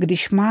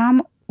 když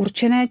mám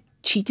určené,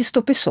 čí ty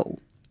stopy jsou.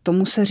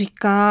 Tomu se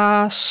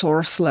říká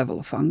source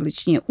level v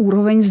angličtině,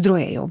 úroveň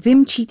zdroje. Jo.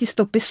 Vím, čí ty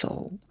stopy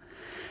jsou.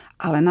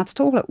 Ale nad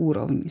touhle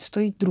úrovní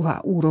stojí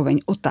druhá úroveň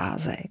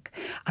otázek.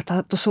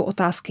 A to jsou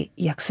otázky,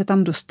 jak se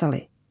tam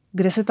dostali,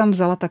 kde se tam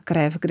vzala ta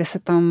krev, kde se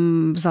tam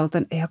vzal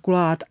ten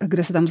ejakulát,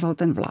 kde se tam vzal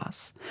ten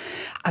vlas.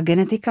 A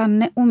genetika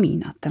neumí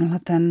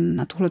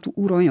na tuhletu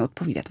úroveň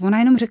odpovídat. Ona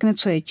jenom řekne,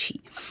 co je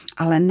čí,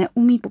 ale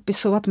neumí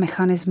popisovat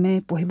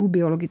mechanismy pohybu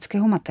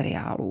biologického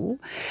materiálu.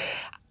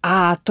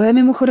 A to je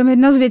mimochodem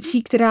jedna z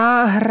věcí,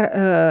 která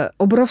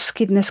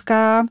obrovsky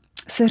dneska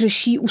se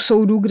řeší u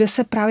soudů, kde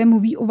se právě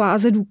mluví o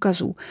váze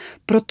důkazů.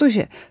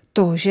 Protože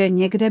to, že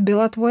někde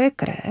byla tvoje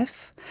krev,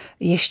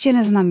 ještě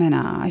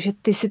neznamená, že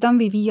ty si tam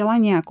vyvíjela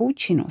nějakou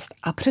činnost.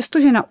 A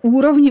přestože na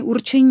úrovni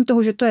určení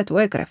toho, že to je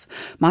tvoje krev,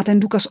 má ten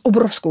důkaz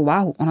obrovskou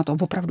váhu, ona to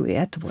opravdu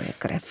je tvoje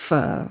krev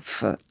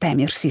v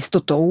téměř s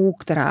jistotou,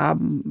 která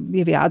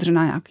je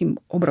vyjádřena nějakým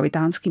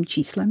obrovitánským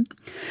číslem,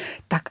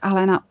 tak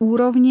ale na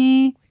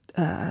úrovni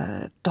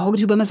toho,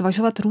 když budeme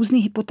zvažovat různé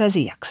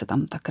hypotézy, jak se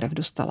tam ta krev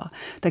dostala,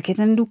 tak je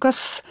ten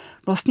důkaz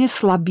vlastně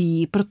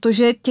slabý,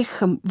 protože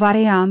těch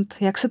variant,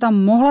 jak se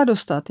tam mohla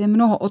dostat, je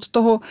mnoho od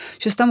toho,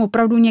 že se tam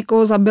opravdu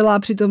někoho zabila a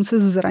přitom se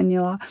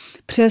zranila,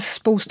 přes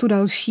spoustu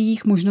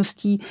dalších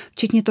možností,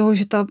 včetně toho,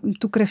 že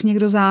tu krev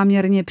někdo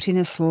záměrně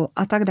přinesl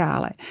a tak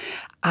dále.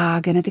 A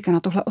genetika na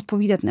tohle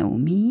odpovídat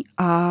neumí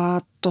a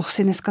to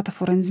si dneska ta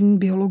forenzní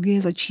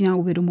biologie začíná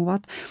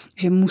uvědomovat,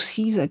 že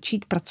musí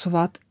začít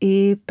pracovat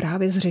i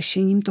právě s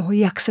řešením toho,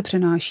 jak se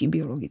přenáší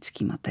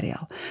biologický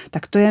materiál.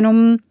 Tak to je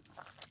jenom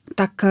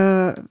tak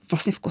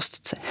vlastně v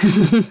kostce.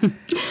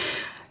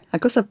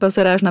 Ako sa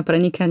pozeráš na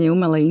prenikanie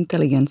umelej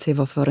inteligencie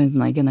vo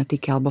forenznej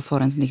genetike alebo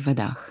forenzných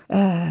vedách?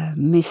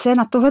 My se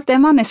na tohle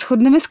téma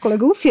neshodneme s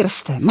kolegou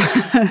Firstem.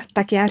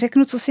 Tak já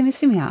řeknu, co si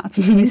myslím já a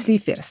co si myslí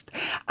First.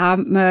 A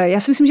já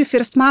si myslím, že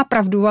First má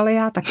pravdu, ale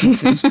já taky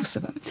svým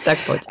způsobem. Tak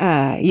pojď.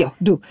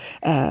 Jdu.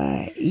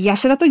 Já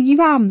se na to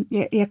dívám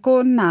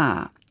jako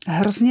na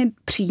hrozně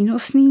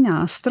přínosný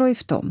nástroj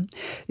v tom,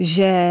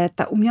 že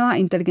ta umělá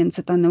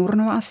inteligence, ta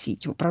neuronová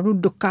síť opravdu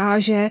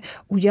dokáže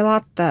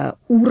udělat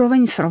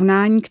úroveň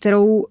srovnání,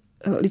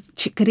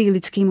 který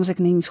lidský mozek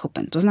není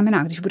schopen. To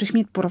znamená, když budeš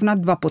mít porovnat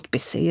dva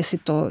podpisy, jestli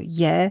to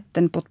je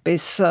ten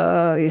podpis,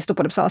 jestli to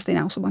podepsala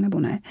stejná osoba nebo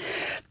ne,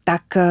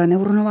 tak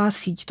neuronová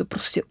síť to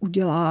prostě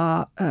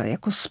udělá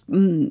jako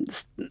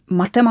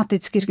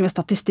matematicky, řekněme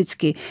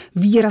statisticky,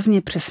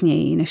 výrazně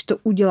přesněji, než to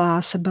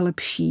udělá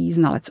sebelepší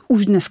znalec.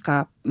 Už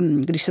dneska,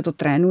 když se to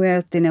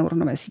trénuje, ty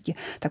neuronové sítě,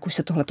 tak už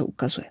se tohle to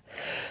ukazuje.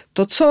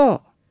 To, co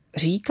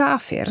říká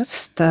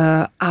First,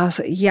 a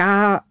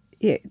já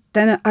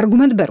ten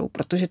argument beru,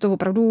 protože to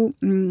opravdu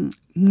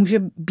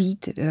může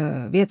být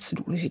věc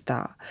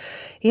důležitá,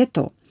 je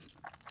to,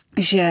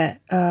 že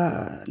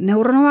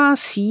neuronová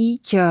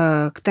síť,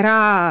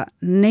 která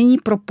není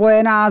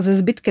propojená se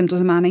zbytkem, to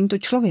znamená, není to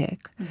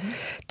člověk,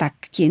 tak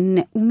ti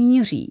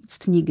neumí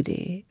říct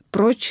nikdy,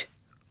 proč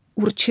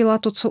určila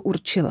to, co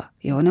určila.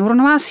 Jo,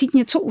 neuronová síť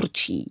něco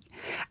určí,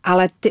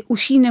 ale ty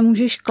už jí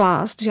nemůžeš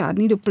klást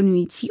žádný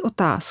doplňující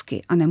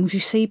otázky a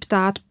nemůžeš se jí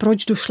ptát,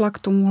 proč došla k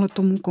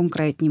tomu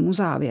konkrétnímu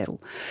závěru.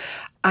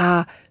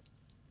 A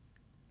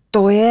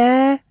to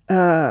je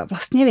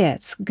vlastně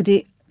věc,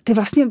 kdy ty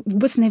vlastně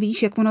vůbec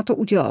nevíš, jak ona to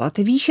udělala.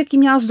 Ty víš, jaký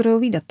měla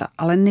zdrojový data,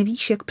 ale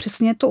nevíš, jak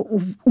přesně to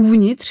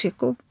uvnitř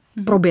jako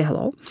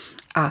proběhlo.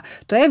 A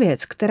to je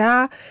věc,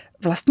 která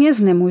vlastně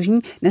znemožní.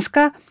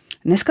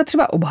 Dneska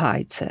třeba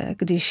obhájce,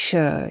 když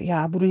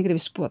já budu někde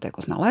vystupovat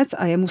jako znalec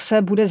a jemu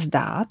se bude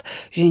zdát,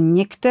 že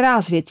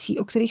některá z věcí,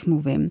 o kterých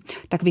mluvím,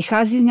 tak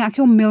vychází z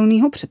nějakého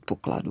mylného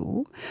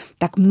předpokladu,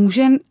 tak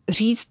může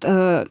říct,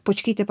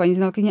 počkejte, paní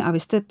znalkyně, a vy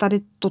jste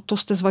tady toto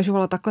jste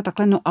zvažovala takhle,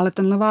 no ale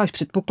tenhle váš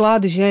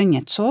předpoklad, že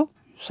něco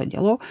se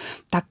dělo,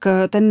 tak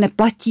ten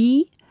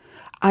neplatí.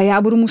 A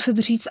já budu muset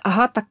říct,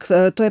 aha, tak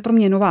to je pro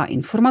mě nová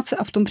informace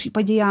a v tom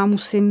případě já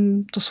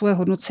musím to svoje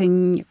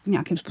hodnocení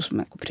nějakým způsobem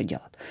jako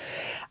předělat.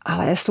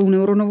 Ale s tou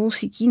neuronovou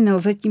sítí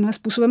nelze tímhle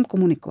způsobem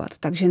komunikovat.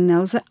 Takže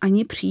nelze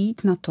ani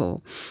přijít na to,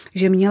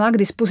 že měla k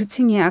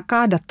dispozici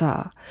nějaká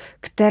data,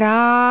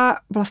 která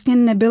vlastně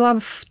nebyla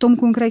v tom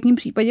konkrétním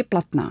případě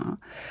platná.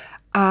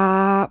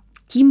 A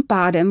tím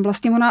pádem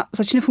vlastně ona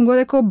začne fungovat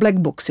jako black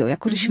box, jo?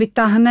 Jako když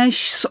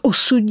vytáhneš z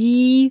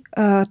osudí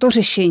to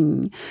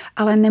řešení,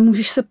 ale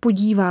nemůžeš se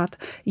podívat,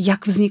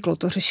 jak vzniklo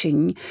to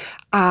řešení.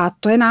 A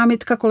to je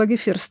námitka kolegy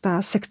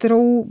Firsta, se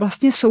kterou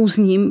vlastně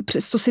souzním,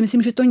 přesto si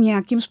myslím, že to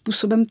nějakým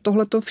způsobem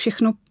tohleto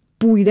všechno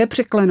půjde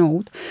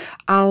překlenout,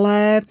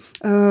 ale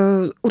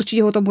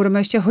určitě o tom budeme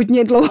ještě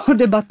hodně dlouho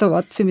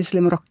debatovat, si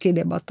myslím, roky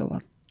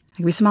debatovat.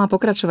 Ak by som mala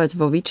pokračovať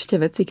vo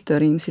výčte vecí,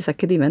 ktorým si sa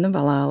kedy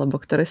venovala,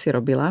 alebo ktoré si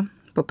robila,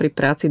 popri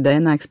práci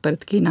DNA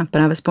expertky na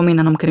práve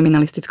spomínanom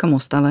kriminalistickom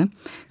ústave,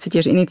 si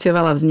tiež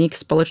iniciovala vznik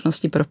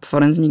Spoločnosti pro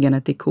forenzní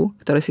genetiku,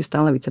 ktoré si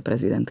stále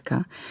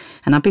viceprezidentka.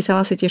 A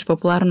napísala si tiež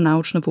populárnu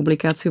naučnú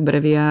publikáciu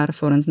Breviár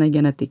forenznej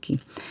genetiky.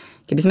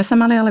 Keby sme sa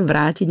mali ale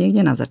vrátiť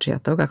niekde na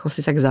začiatok, ako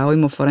si sa k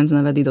záujmu forenzné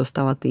vedy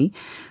dostala ty,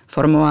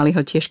 formovali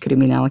ho tiež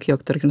kriminálky, o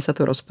ktorých sme sa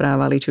tu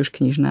rozprávali, či už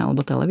knižné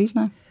alebo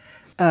televízne?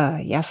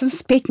 Já jsem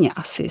zpětně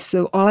asi,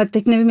 ale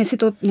teď nevím, jestli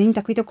to není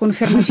takový to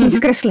konfirmační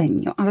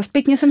zkreslení, jo. Ale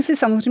zpětně jsem si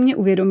samozřejmě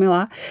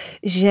uvědomila,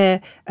 že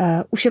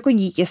už jako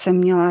dítě jsem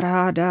měla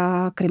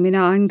ráda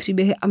kriminální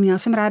příběhy a měla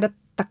jsem ráda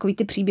takový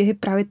ty příběhy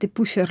právě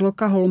typu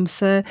Sherlocka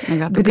Holmese,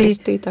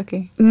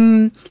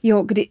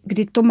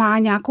 kdy to má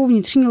nějakou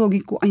vnitřní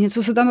logiku a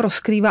něco se tam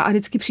rozkrývá a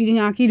vždycky přijde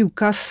nějaký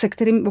důkaz,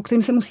 o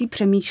kterým se musí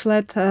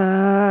přemýšlet,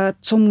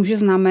 co může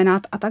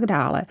znamenat a tak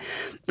dále.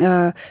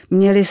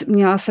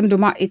 Měla jsem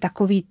doma i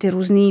takový ty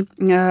různý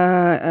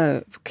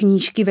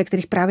knížky, ve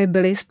kterých právě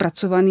byly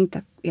zpracovaný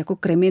tak jako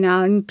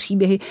kriminální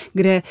příběhy,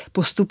 kde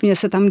postupně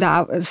se tam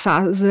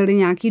sázely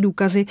nějaký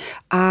důkazy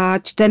a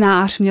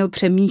čtenář měl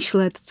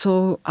přemýšlet,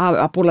 co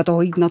a podle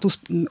toho jít na tu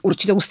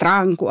určitou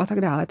stránku a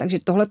tak dále. Takže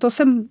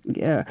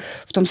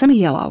v tom jsem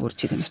jela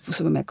určitým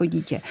způsobem jako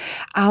dítě.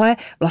 Ale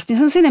vlastně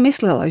jsem si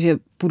nemyslela, že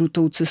půjdu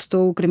tou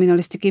cestou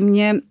kriminalistiky.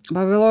 Mě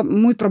bavilo,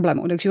 můj problém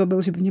odekživa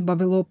byl, že by mě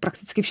bavilo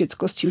prakticky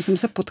všecko, s čím jsem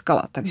se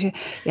potkala. Takže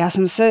já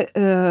jsem se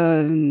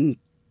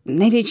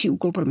největší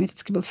úkol pro mě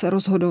vždycky byl se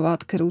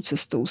rozhodovat, kterou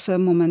cestou se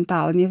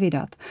momentálně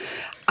vydat.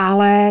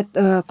 Ale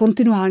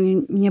kontinuálně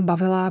mě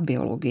bavila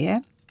biologie,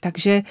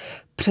 takže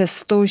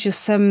přesto, že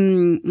jsem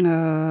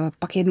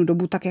pak jednu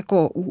dobu tak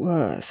jako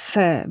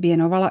se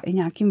věnovala i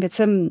nějakým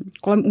věcem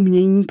kolem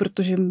umění,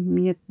 protože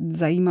mě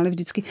zajímaly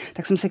vždycky,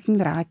 tak jsem se k ní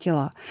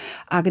vrátila.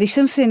 A když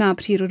jsem si na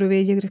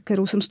přírodovědě,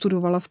 kterou jsem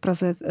studovala v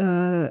Praze,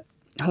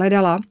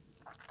 hledala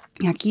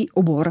nějaký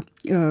obor,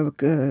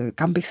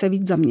 kam bych se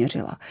víc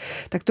zaměřila.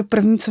 Tak to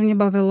první, co mě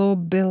bavilo,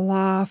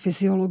 byla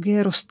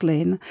fyziologie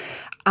rostlin,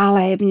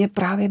 ale mě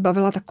právě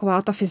bavila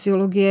taková ta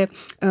fyziologie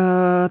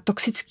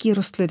toxické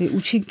rostliny,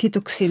 účinky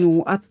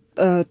toxinů a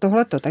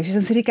tohleto. Takže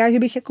jsem si říkala, že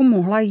bych jako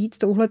mohla jít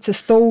touhle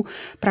cestou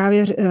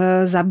právě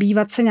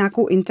zabývat se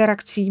nějakou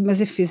interakcí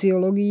mezi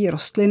fyziologií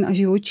rostlin a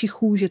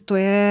živočichů, že to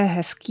je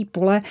hezký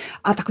pole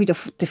a takový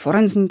ty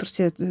forenzní,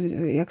 prostě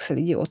jak se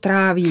lidi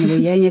otráví, nebo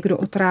je někdo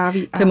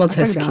otráví a, to je moc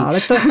tak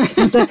dále.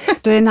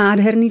 To je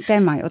nádherný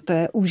téma, jo, to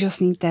je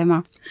úžasný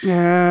téma.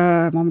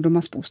 Mám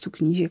doma spoustu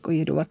knížek o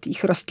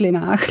jedovatých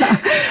rostlinách,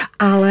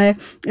 ale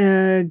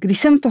když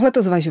jsem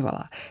tohleto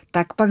zvažovala,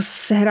 tak pak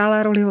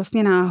sehrála roli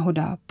vlastně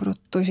náhoda,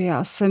 protože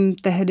já jsem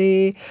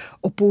tehdy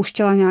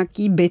opouštěla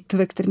nějaký byt,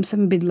 ve kterém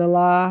jsem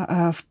bydlela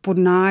v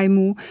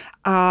podnájmu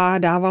a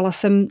dávala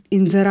jsem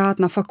inzerát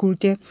na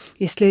fakultě,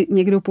 jestli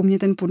někdo po mně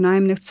ten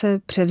podnájem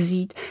nechce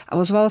převzít. A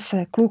ozval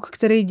se kluk,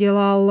 který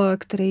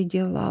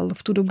dělal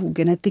v tu dobu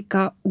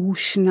genetika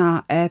už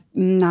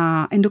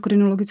na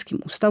endokrinologickém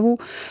ústavu.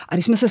 A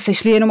když jsme se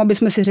sešli jenom, aby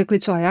jsme si řekli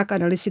co a jak a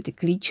dali si ty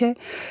klíče,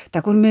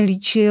 tak on mi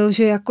líčil,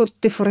 že jako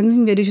ty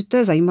forenzní vědy, že to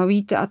je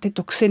zajímavý a ty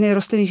toxiny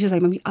rostliny, že je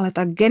zajímavý, ale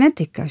ta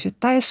genetika, že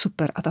ta je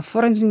super a ta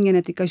forenzní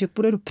genetika, že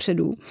půjde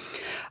dopředu.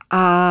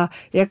 A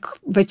jak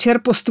večer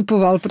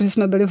postupoval, protože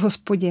jsme byli v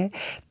hospodě,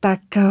 tak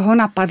ho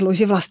napadlo,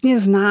 že vlastně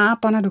zná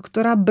pana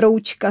doktora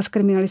Broučka z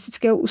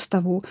kriminalistického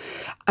ústavu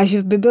a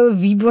že by byl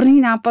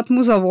výborný nápad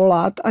mu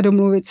zavolat a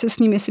domluvit se s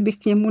ním, jestli bych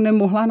k němu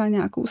nemohla na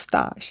nějakou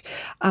stáž.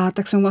 A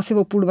tak jsme mu asi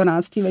o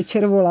 11:30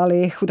 večer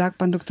volali, chudák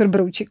pan doktor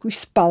Brouček už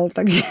spal,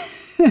 takže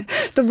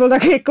to byl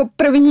takový jako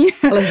první.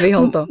 Ale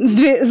zdvihl to.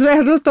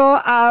 Zvedl to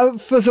a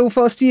v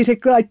zoufalství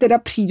řekl, ať teda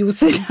přijdu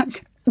se tak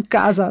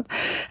ukázat.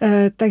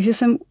 Takže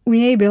jsem u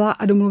něj byla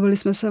a domluvili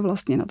jsme se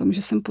vlastně na tom,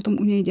 že jsem potom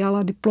u něj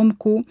dělala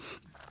diplomku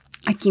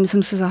a tím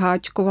jsem se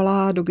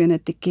zaháčkovala do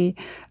genetiky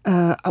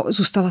a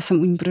zůstala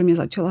jsem u ní, protože mě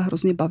začala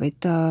hrozně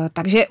bavit.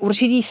 Takže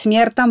určitý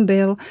směr tam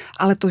byl,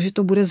 ale to, že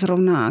to bude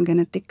zrovna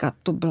genetika,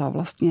 to byla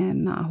vlastně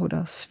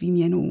náhoda s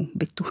výměnou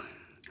bytu.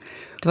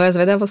 Tvoja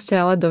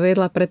zvedavosť ale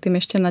doviedla predtým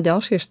ešte na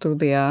ďalšie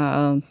štúdia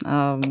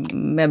a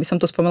ja by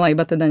som to spomínala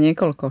iba teda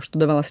niekoľko.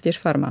 Študovala si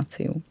tiež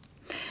farmáciu,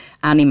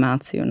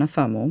 animáciu na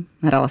FAMu,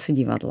 hrala si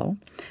divadlo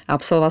a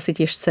absolvovala si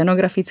tiež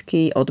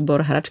scenografický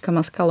odbor hračka,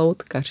 maska,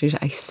 loutka, čiže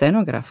aj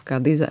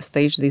scenografka,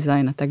 stage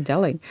design a tak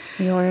ďalej.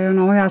 Jo,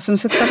 no, já jsem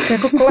se tak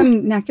jako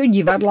kolem nějakého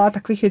divadla,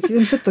 takových věcí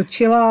jsem se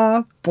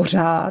točila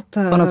pořád.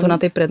 Ono to na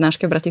tej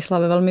prednáške v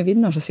Bratislave veľmi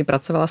vidno, že si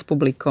pracovala s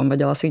publikom,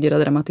 vedela si kde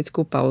dať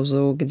dramatickú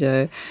pauzu,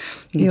 kde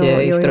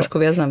ich trošku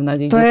viac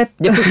navnadiť.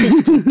 Kde pustiť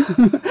vtip.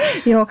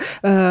 Jo,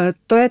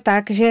 to je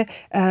tak, že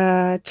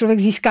člověk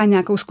získá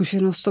nějakou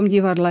zkušenost v tom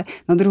divadle.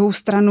 Na druhou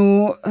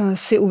stranu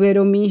si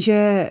uvědomí,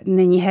 že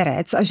není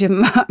herec a že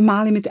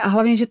má limity. A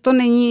hlavně, že to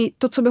není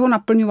to, co by ho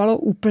naplňovalo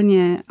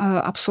úplně,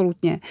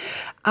 absolutně.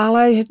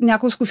 Ale že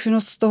nějakou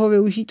zkušenost z toho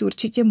využít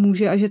určitě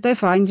může a že to je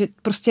fajn, že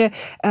prostě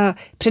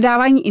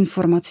předávání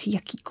informací,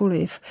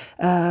 jakýkoliv,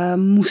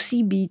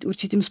 musí být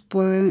určitým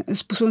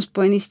způsobem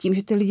spojený s tím,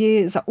 že ty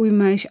lidi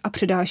zaujmeš a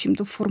předáš jim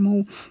to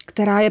formou,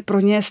 která je pro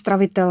ně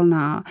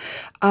stravitelná.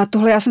 A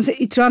tohle já jsem si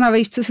i třeba na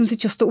vejšce jsem si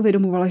často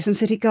uvědomovala, že jsem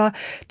si říkala,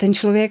 ten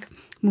člověk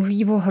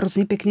mluví o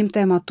hrozně pěkném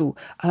tématu,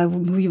 ale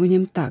mluví o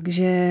něm tak,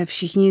 že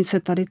všichni se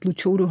tady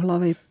tlučou do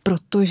hlavy,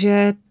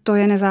 protože to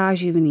je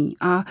nezáživný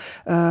a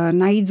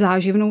najít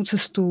záživnou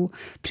cestu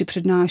při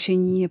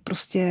přednášení je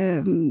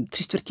prostě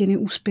 3/4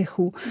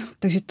 úspěchu,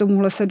 takže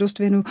tomuhle se dost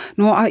věnuju.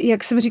 No a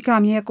jak jsem říkala,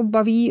 mě jako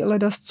baví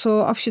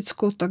ledasco a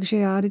všecko, takže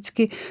já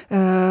vždycky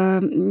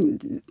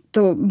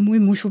to můj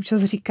muž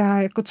občas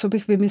říká, jako co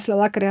bych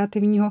vymyslela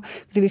kreativního,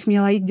 kdybych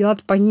měla jít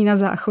dělat paní na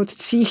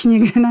záchodcích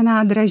někde na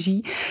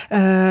nádraží.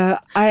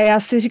 A já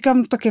si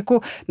říkám, tak jako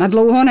na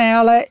dlouho ne,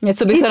 ale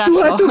něco by se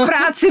tu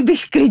práci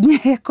bych klidně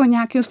jako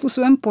nějakým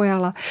způsobem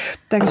pojala.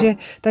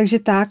 Takže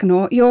tak,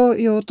 no,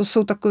 jo, to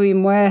jsou takové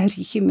moje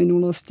hříchy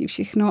minulosti,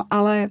 všechno,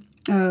 ale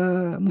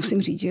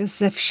musím říct, že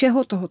ze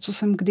všeho toho, co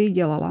jsem kdy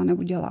dělala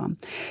nebo dělám,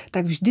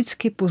 tak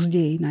vždycky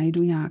později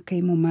najdu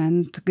nějaký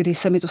moment, kdy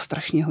se mi to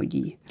strašně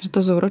hodí. Že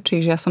to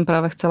zúročí, že ja som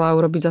práve chcela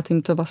urobiť za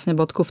týmto vlastne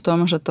bodku v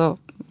tom, že to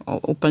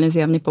úplne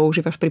zjavne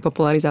používaš pri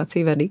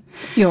popularizácii vedy.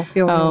 Jo.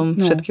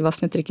 Všetky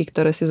vlastne triky,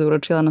 ktoré si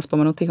zúročila na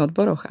spomenutých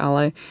odboroch,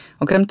 ale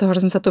okrem toho,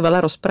 že sme sa tu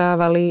veľa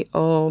rozprávali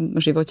o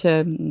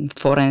živote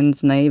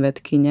forenznej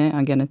vedkyne a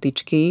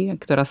genetičky,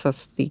 ktorá sa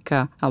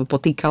stýka alebo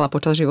potýkala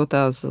počas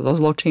života so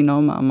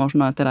zločinom a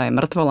možno teda aj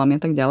mŕtvolami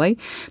a tak ďalej,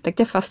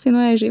 tak ťa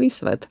fascinuje aj živý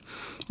svet.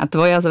 A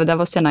tvoja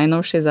zvedavosť ťa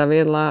najnovšie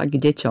zaviedla k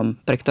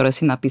deťom, pre ktoré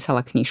si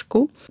napísala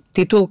knižku.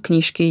 Titul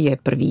knižky je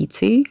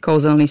Prvíci,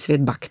 kouzelný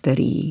svět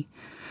bakterií.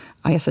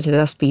 A ja sa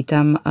teda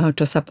spýtam,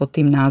 čo sa pod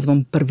tým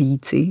názvom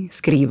Prvíci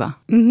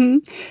skrýva.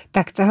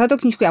 Tak tahleto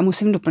knížku já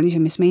musím doplnit, že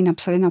my jsme ji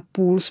napsali na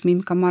půl s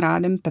mým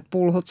kamarádem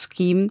Pepou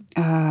Lhockým,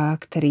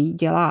 který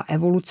dělá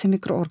evoluci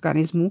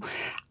mikroorganismů.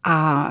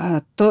 A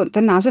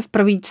ten název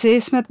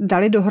Prvíci jsme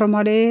dali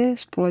dohromady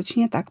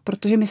společně tak,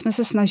 protože my jsme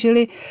se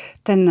snažili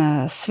ten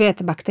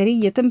svět bakterií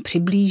dětem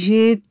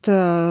přiblížit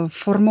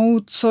formou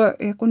co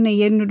jako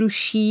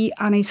nejjednodušší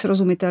a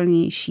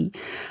nejsrozumitelnější.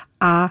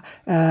 A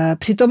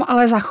přitom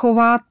ale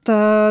zachovat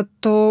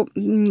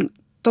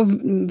to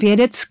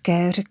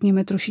vědecké,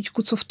 řekněme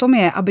trošičku, co v tom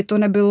je,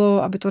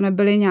 aby to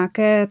nebyly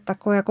nějaké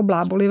takové jako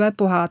blábolivé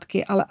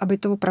pohádky, ale aby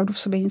to opravdu v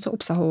sobě něco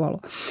obsahovalo.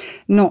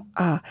 No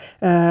a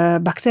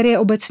bakterie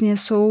obecně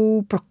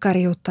jsou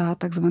prokaryota,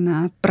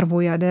 takzvané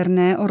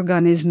prvojaderné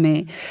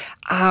organismy.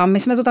 A my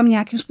jsme to tam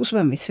nějakým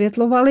způsobem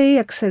vysvětlovali,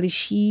 jak se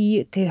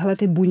liší tyhle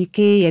ty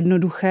buňky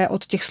jednoduché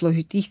od těch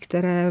složitých,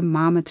 které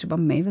máme třeba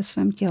my ve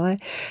svém těle.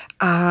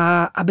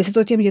 A aby se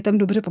to těm dětem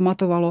dobře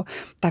pamatovalo,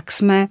 tak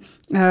jsme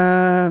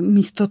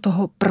místo místo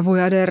toho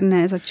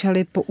prvojaderné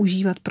začali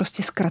používat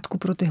prostě zkratku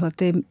pro tyhle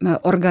ty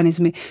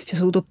organismy, že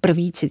jsou to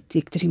prvíci,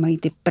 ty, kteří mají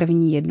ty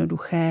první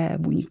jednoduché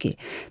buňky.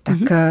 Tak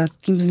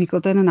tím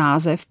vznikl ten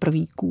název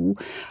prvíků.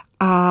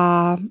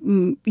 A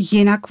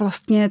jinak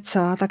vlastně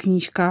celá ta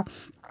knížka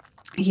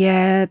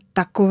je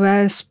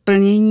takové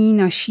splnění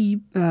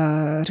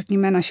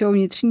našeho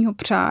vnitřního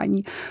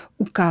přání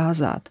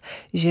ukázat,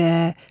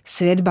 že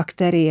svět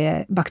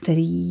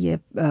bakterií je,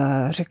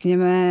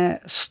 řekněme,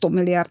 100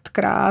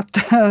 miliardkrát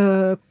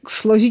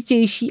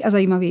složitější a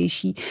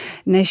zajímavější,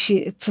 než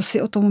co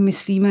si o tom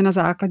myslíme na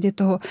základě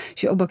toho,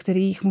 že o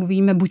bakteriích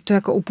mluvíme buď to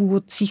jako o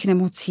původcích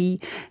nemocí,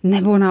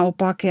 nebo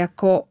naopak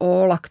jako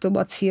o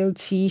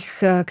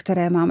laktobacilcích,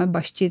 které máme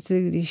baštit,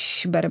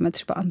 když bereme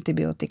třeba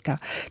antibiotika.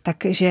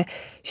 Takže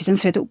že ten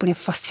svět je úplně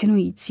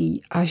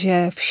fascinující a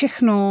že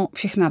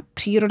všechna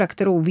příroda,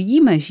 kterou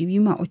vidíme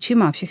živýma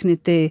očima, všechny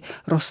ty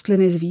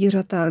rostliny,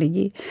 zvířata,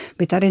 lidi,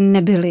 by tady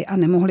nebyly a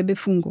nemohly by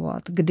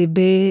fungovat,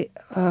 kdyby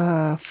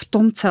v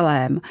tom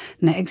celém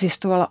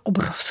neexistovala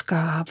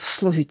obrovská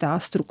složitá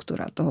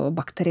struktura toho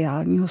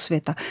bakteriálního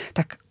světa,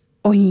 tak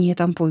o ní je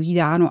tam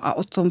povídáno a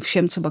o tom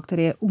všem, co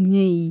bakterie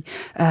umějí,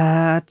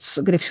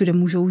 kde všude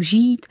můžou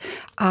žít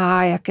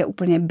a jaké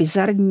úplně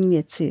bizarní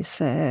věci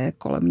se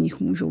kolem nich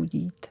můžou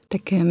dít.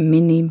 Také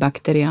mini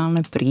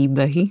bakteriálne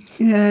príbehy?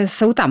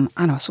 Jsou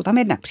tam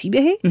jednak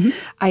příběhy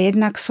a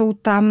jednak jsou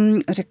tam,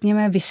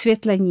 řekněme,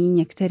 vysvětlení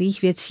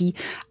některých věcí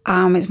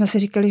a my jsme si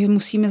říkali, že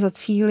musíme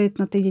zacílit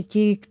na ty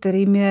děti,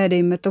 kterým je,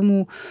 dejme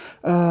tomu,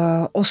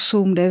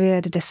 8,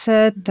 9,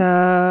 10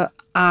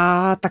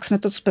 a tak jsme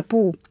to s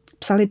Pepou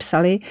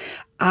psali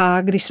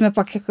a když jsme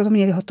pak jako to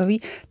měli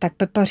hotový, tak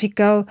Pepa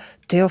říkal,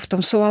 tyjo, v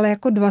tom jsou ale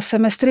jako 2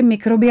 semestry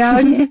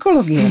mikrobiální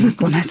ekologie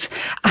nakonec.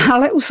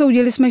 Ale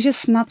usoudili jsme, že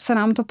snad se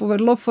nám to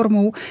povedlo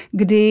formou,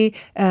 kdy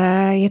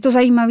je to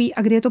zajímavý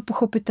a kdy je to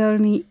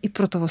pochopitelný i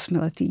pro to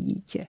 8letý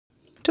dítě.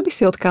 Čo by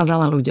si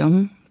odkázala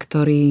ľuďom,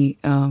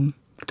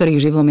 ktorých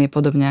živlom je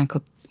podobne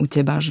ako u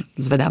teba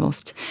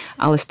zvedavosť,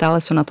 ale stále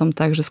sú na tom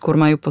tak, že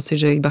skôr majú pocit,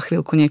 že iba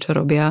chvíľku niečo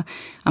robia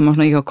a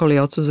možno ich okolie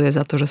odsudzuje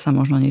za to, že sa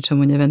možno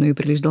niečomu nevenujú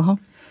príliš dlho?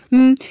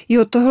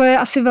 Jo, tohle je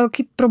asi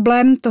velký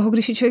problém toho,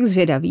 když je člověk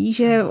zvědavý,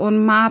 že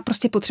on má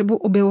prostě potřebu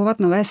objevovat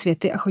nové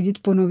světy a chodit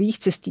po nových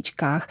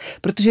cestičkách,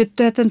 protože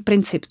to je ten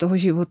princip toho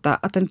života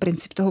a ten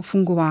princip toho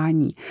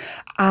fungování.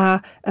 A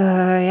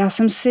já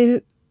jsem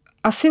si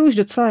asi už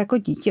docela jako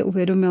dítě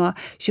uvědomila,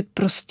 že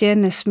prostě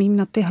nesmím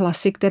na ty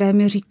hlasy, které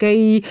mi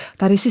říkají,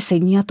 tady si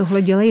sedni a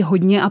tohle dělej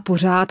hodně a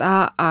pořád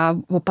a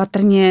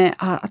opatrně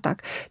a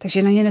tak.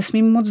 Takže na ně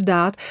nesmím moc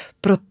dát,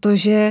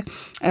 protože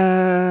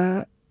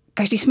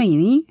každý jsme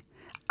jiný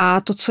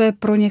a to, co je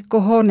pro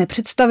někoho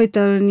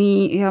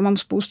nepředstavitelný, já mám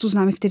spoustu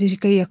známých, kteří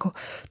říkají jako,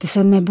 ty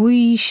se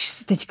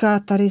nebojíš teďka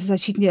tady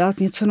začít dělat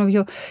něco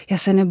nového, já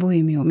se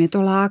nebojím, jo, mě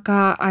to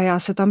láká a já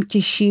se tam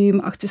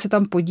těším a chci se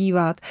tam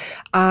podívat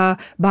a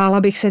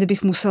bála bych se,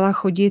 kdybych musela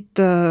chodit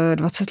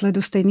 20 let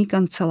do stejné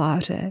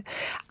kanceláře,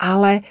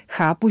 ale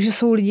chápu, že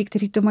jsou lidi,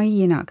 kteří to mají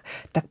jinak,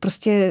 tak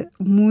prostě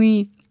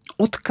můj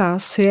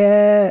odkaz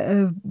je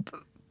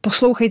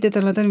poslouchejte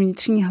tenhle ten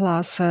vnitřní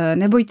hlas,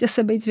 nebojte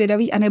se být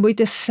zvědaví a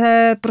nebojte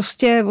se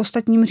prostě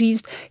ostatním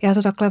říct, já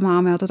to takhle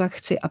mám, já to tak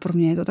chci a pro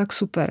mě je to tak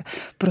super,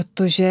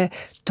 protože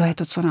to je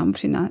to, co nám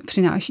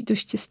přináší to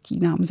štěstí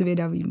nám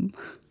zvědavým.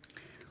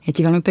 Ja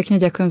ti veľmi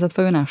pekne ďakujem za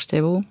tvoju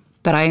návštevu.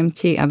 Prajem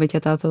ti, aby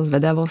ťa táto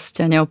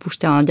zvedavosť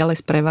neopúšťala,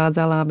 ďalej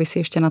sprevádzala, aby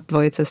si ešte na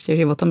tvojej ceste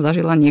životom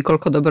zažila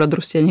niekoľko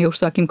dobrodružstiev, nech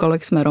už sú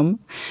akýmkoľvek smerom.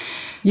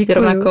 Ďakujem.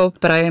 Rovnako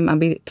prajem,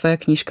 aby tvoja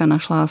knižka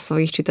našla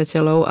svojich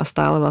čitateľov a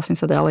stále vlastne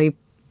sa ďalej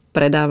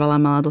predávala,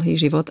 mala dlhý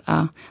život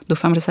a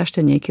doufám, že se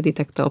ještě někdy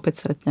takto opět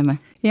stretneme.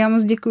 Já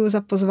moc děkuji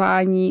za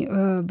pozvání,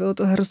 bylo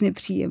to hrozně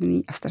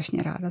příjemný a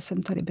strašně ráda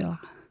jsem tady byla.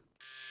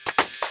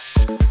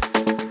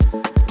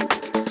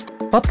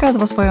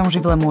 Podcast vo svojom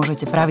živle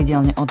môžete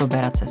pravidelne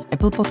odoberať cez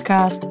Apple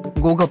Podcast,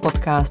 Google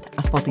Podcast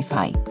a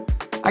Spotify.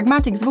 Ak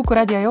máte k zvuku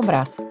radi aj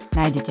obraz,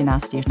 nájdete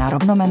nás tiež na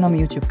rovnomennom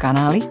YouTube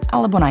kanáli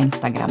alebo na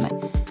Instagrame.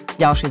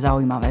 Ďalšie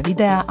zaujímavé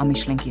videá a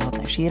myšlienky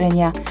hodné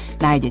šírenia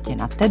nájdete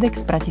na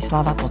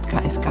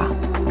tedxbratislava.sk.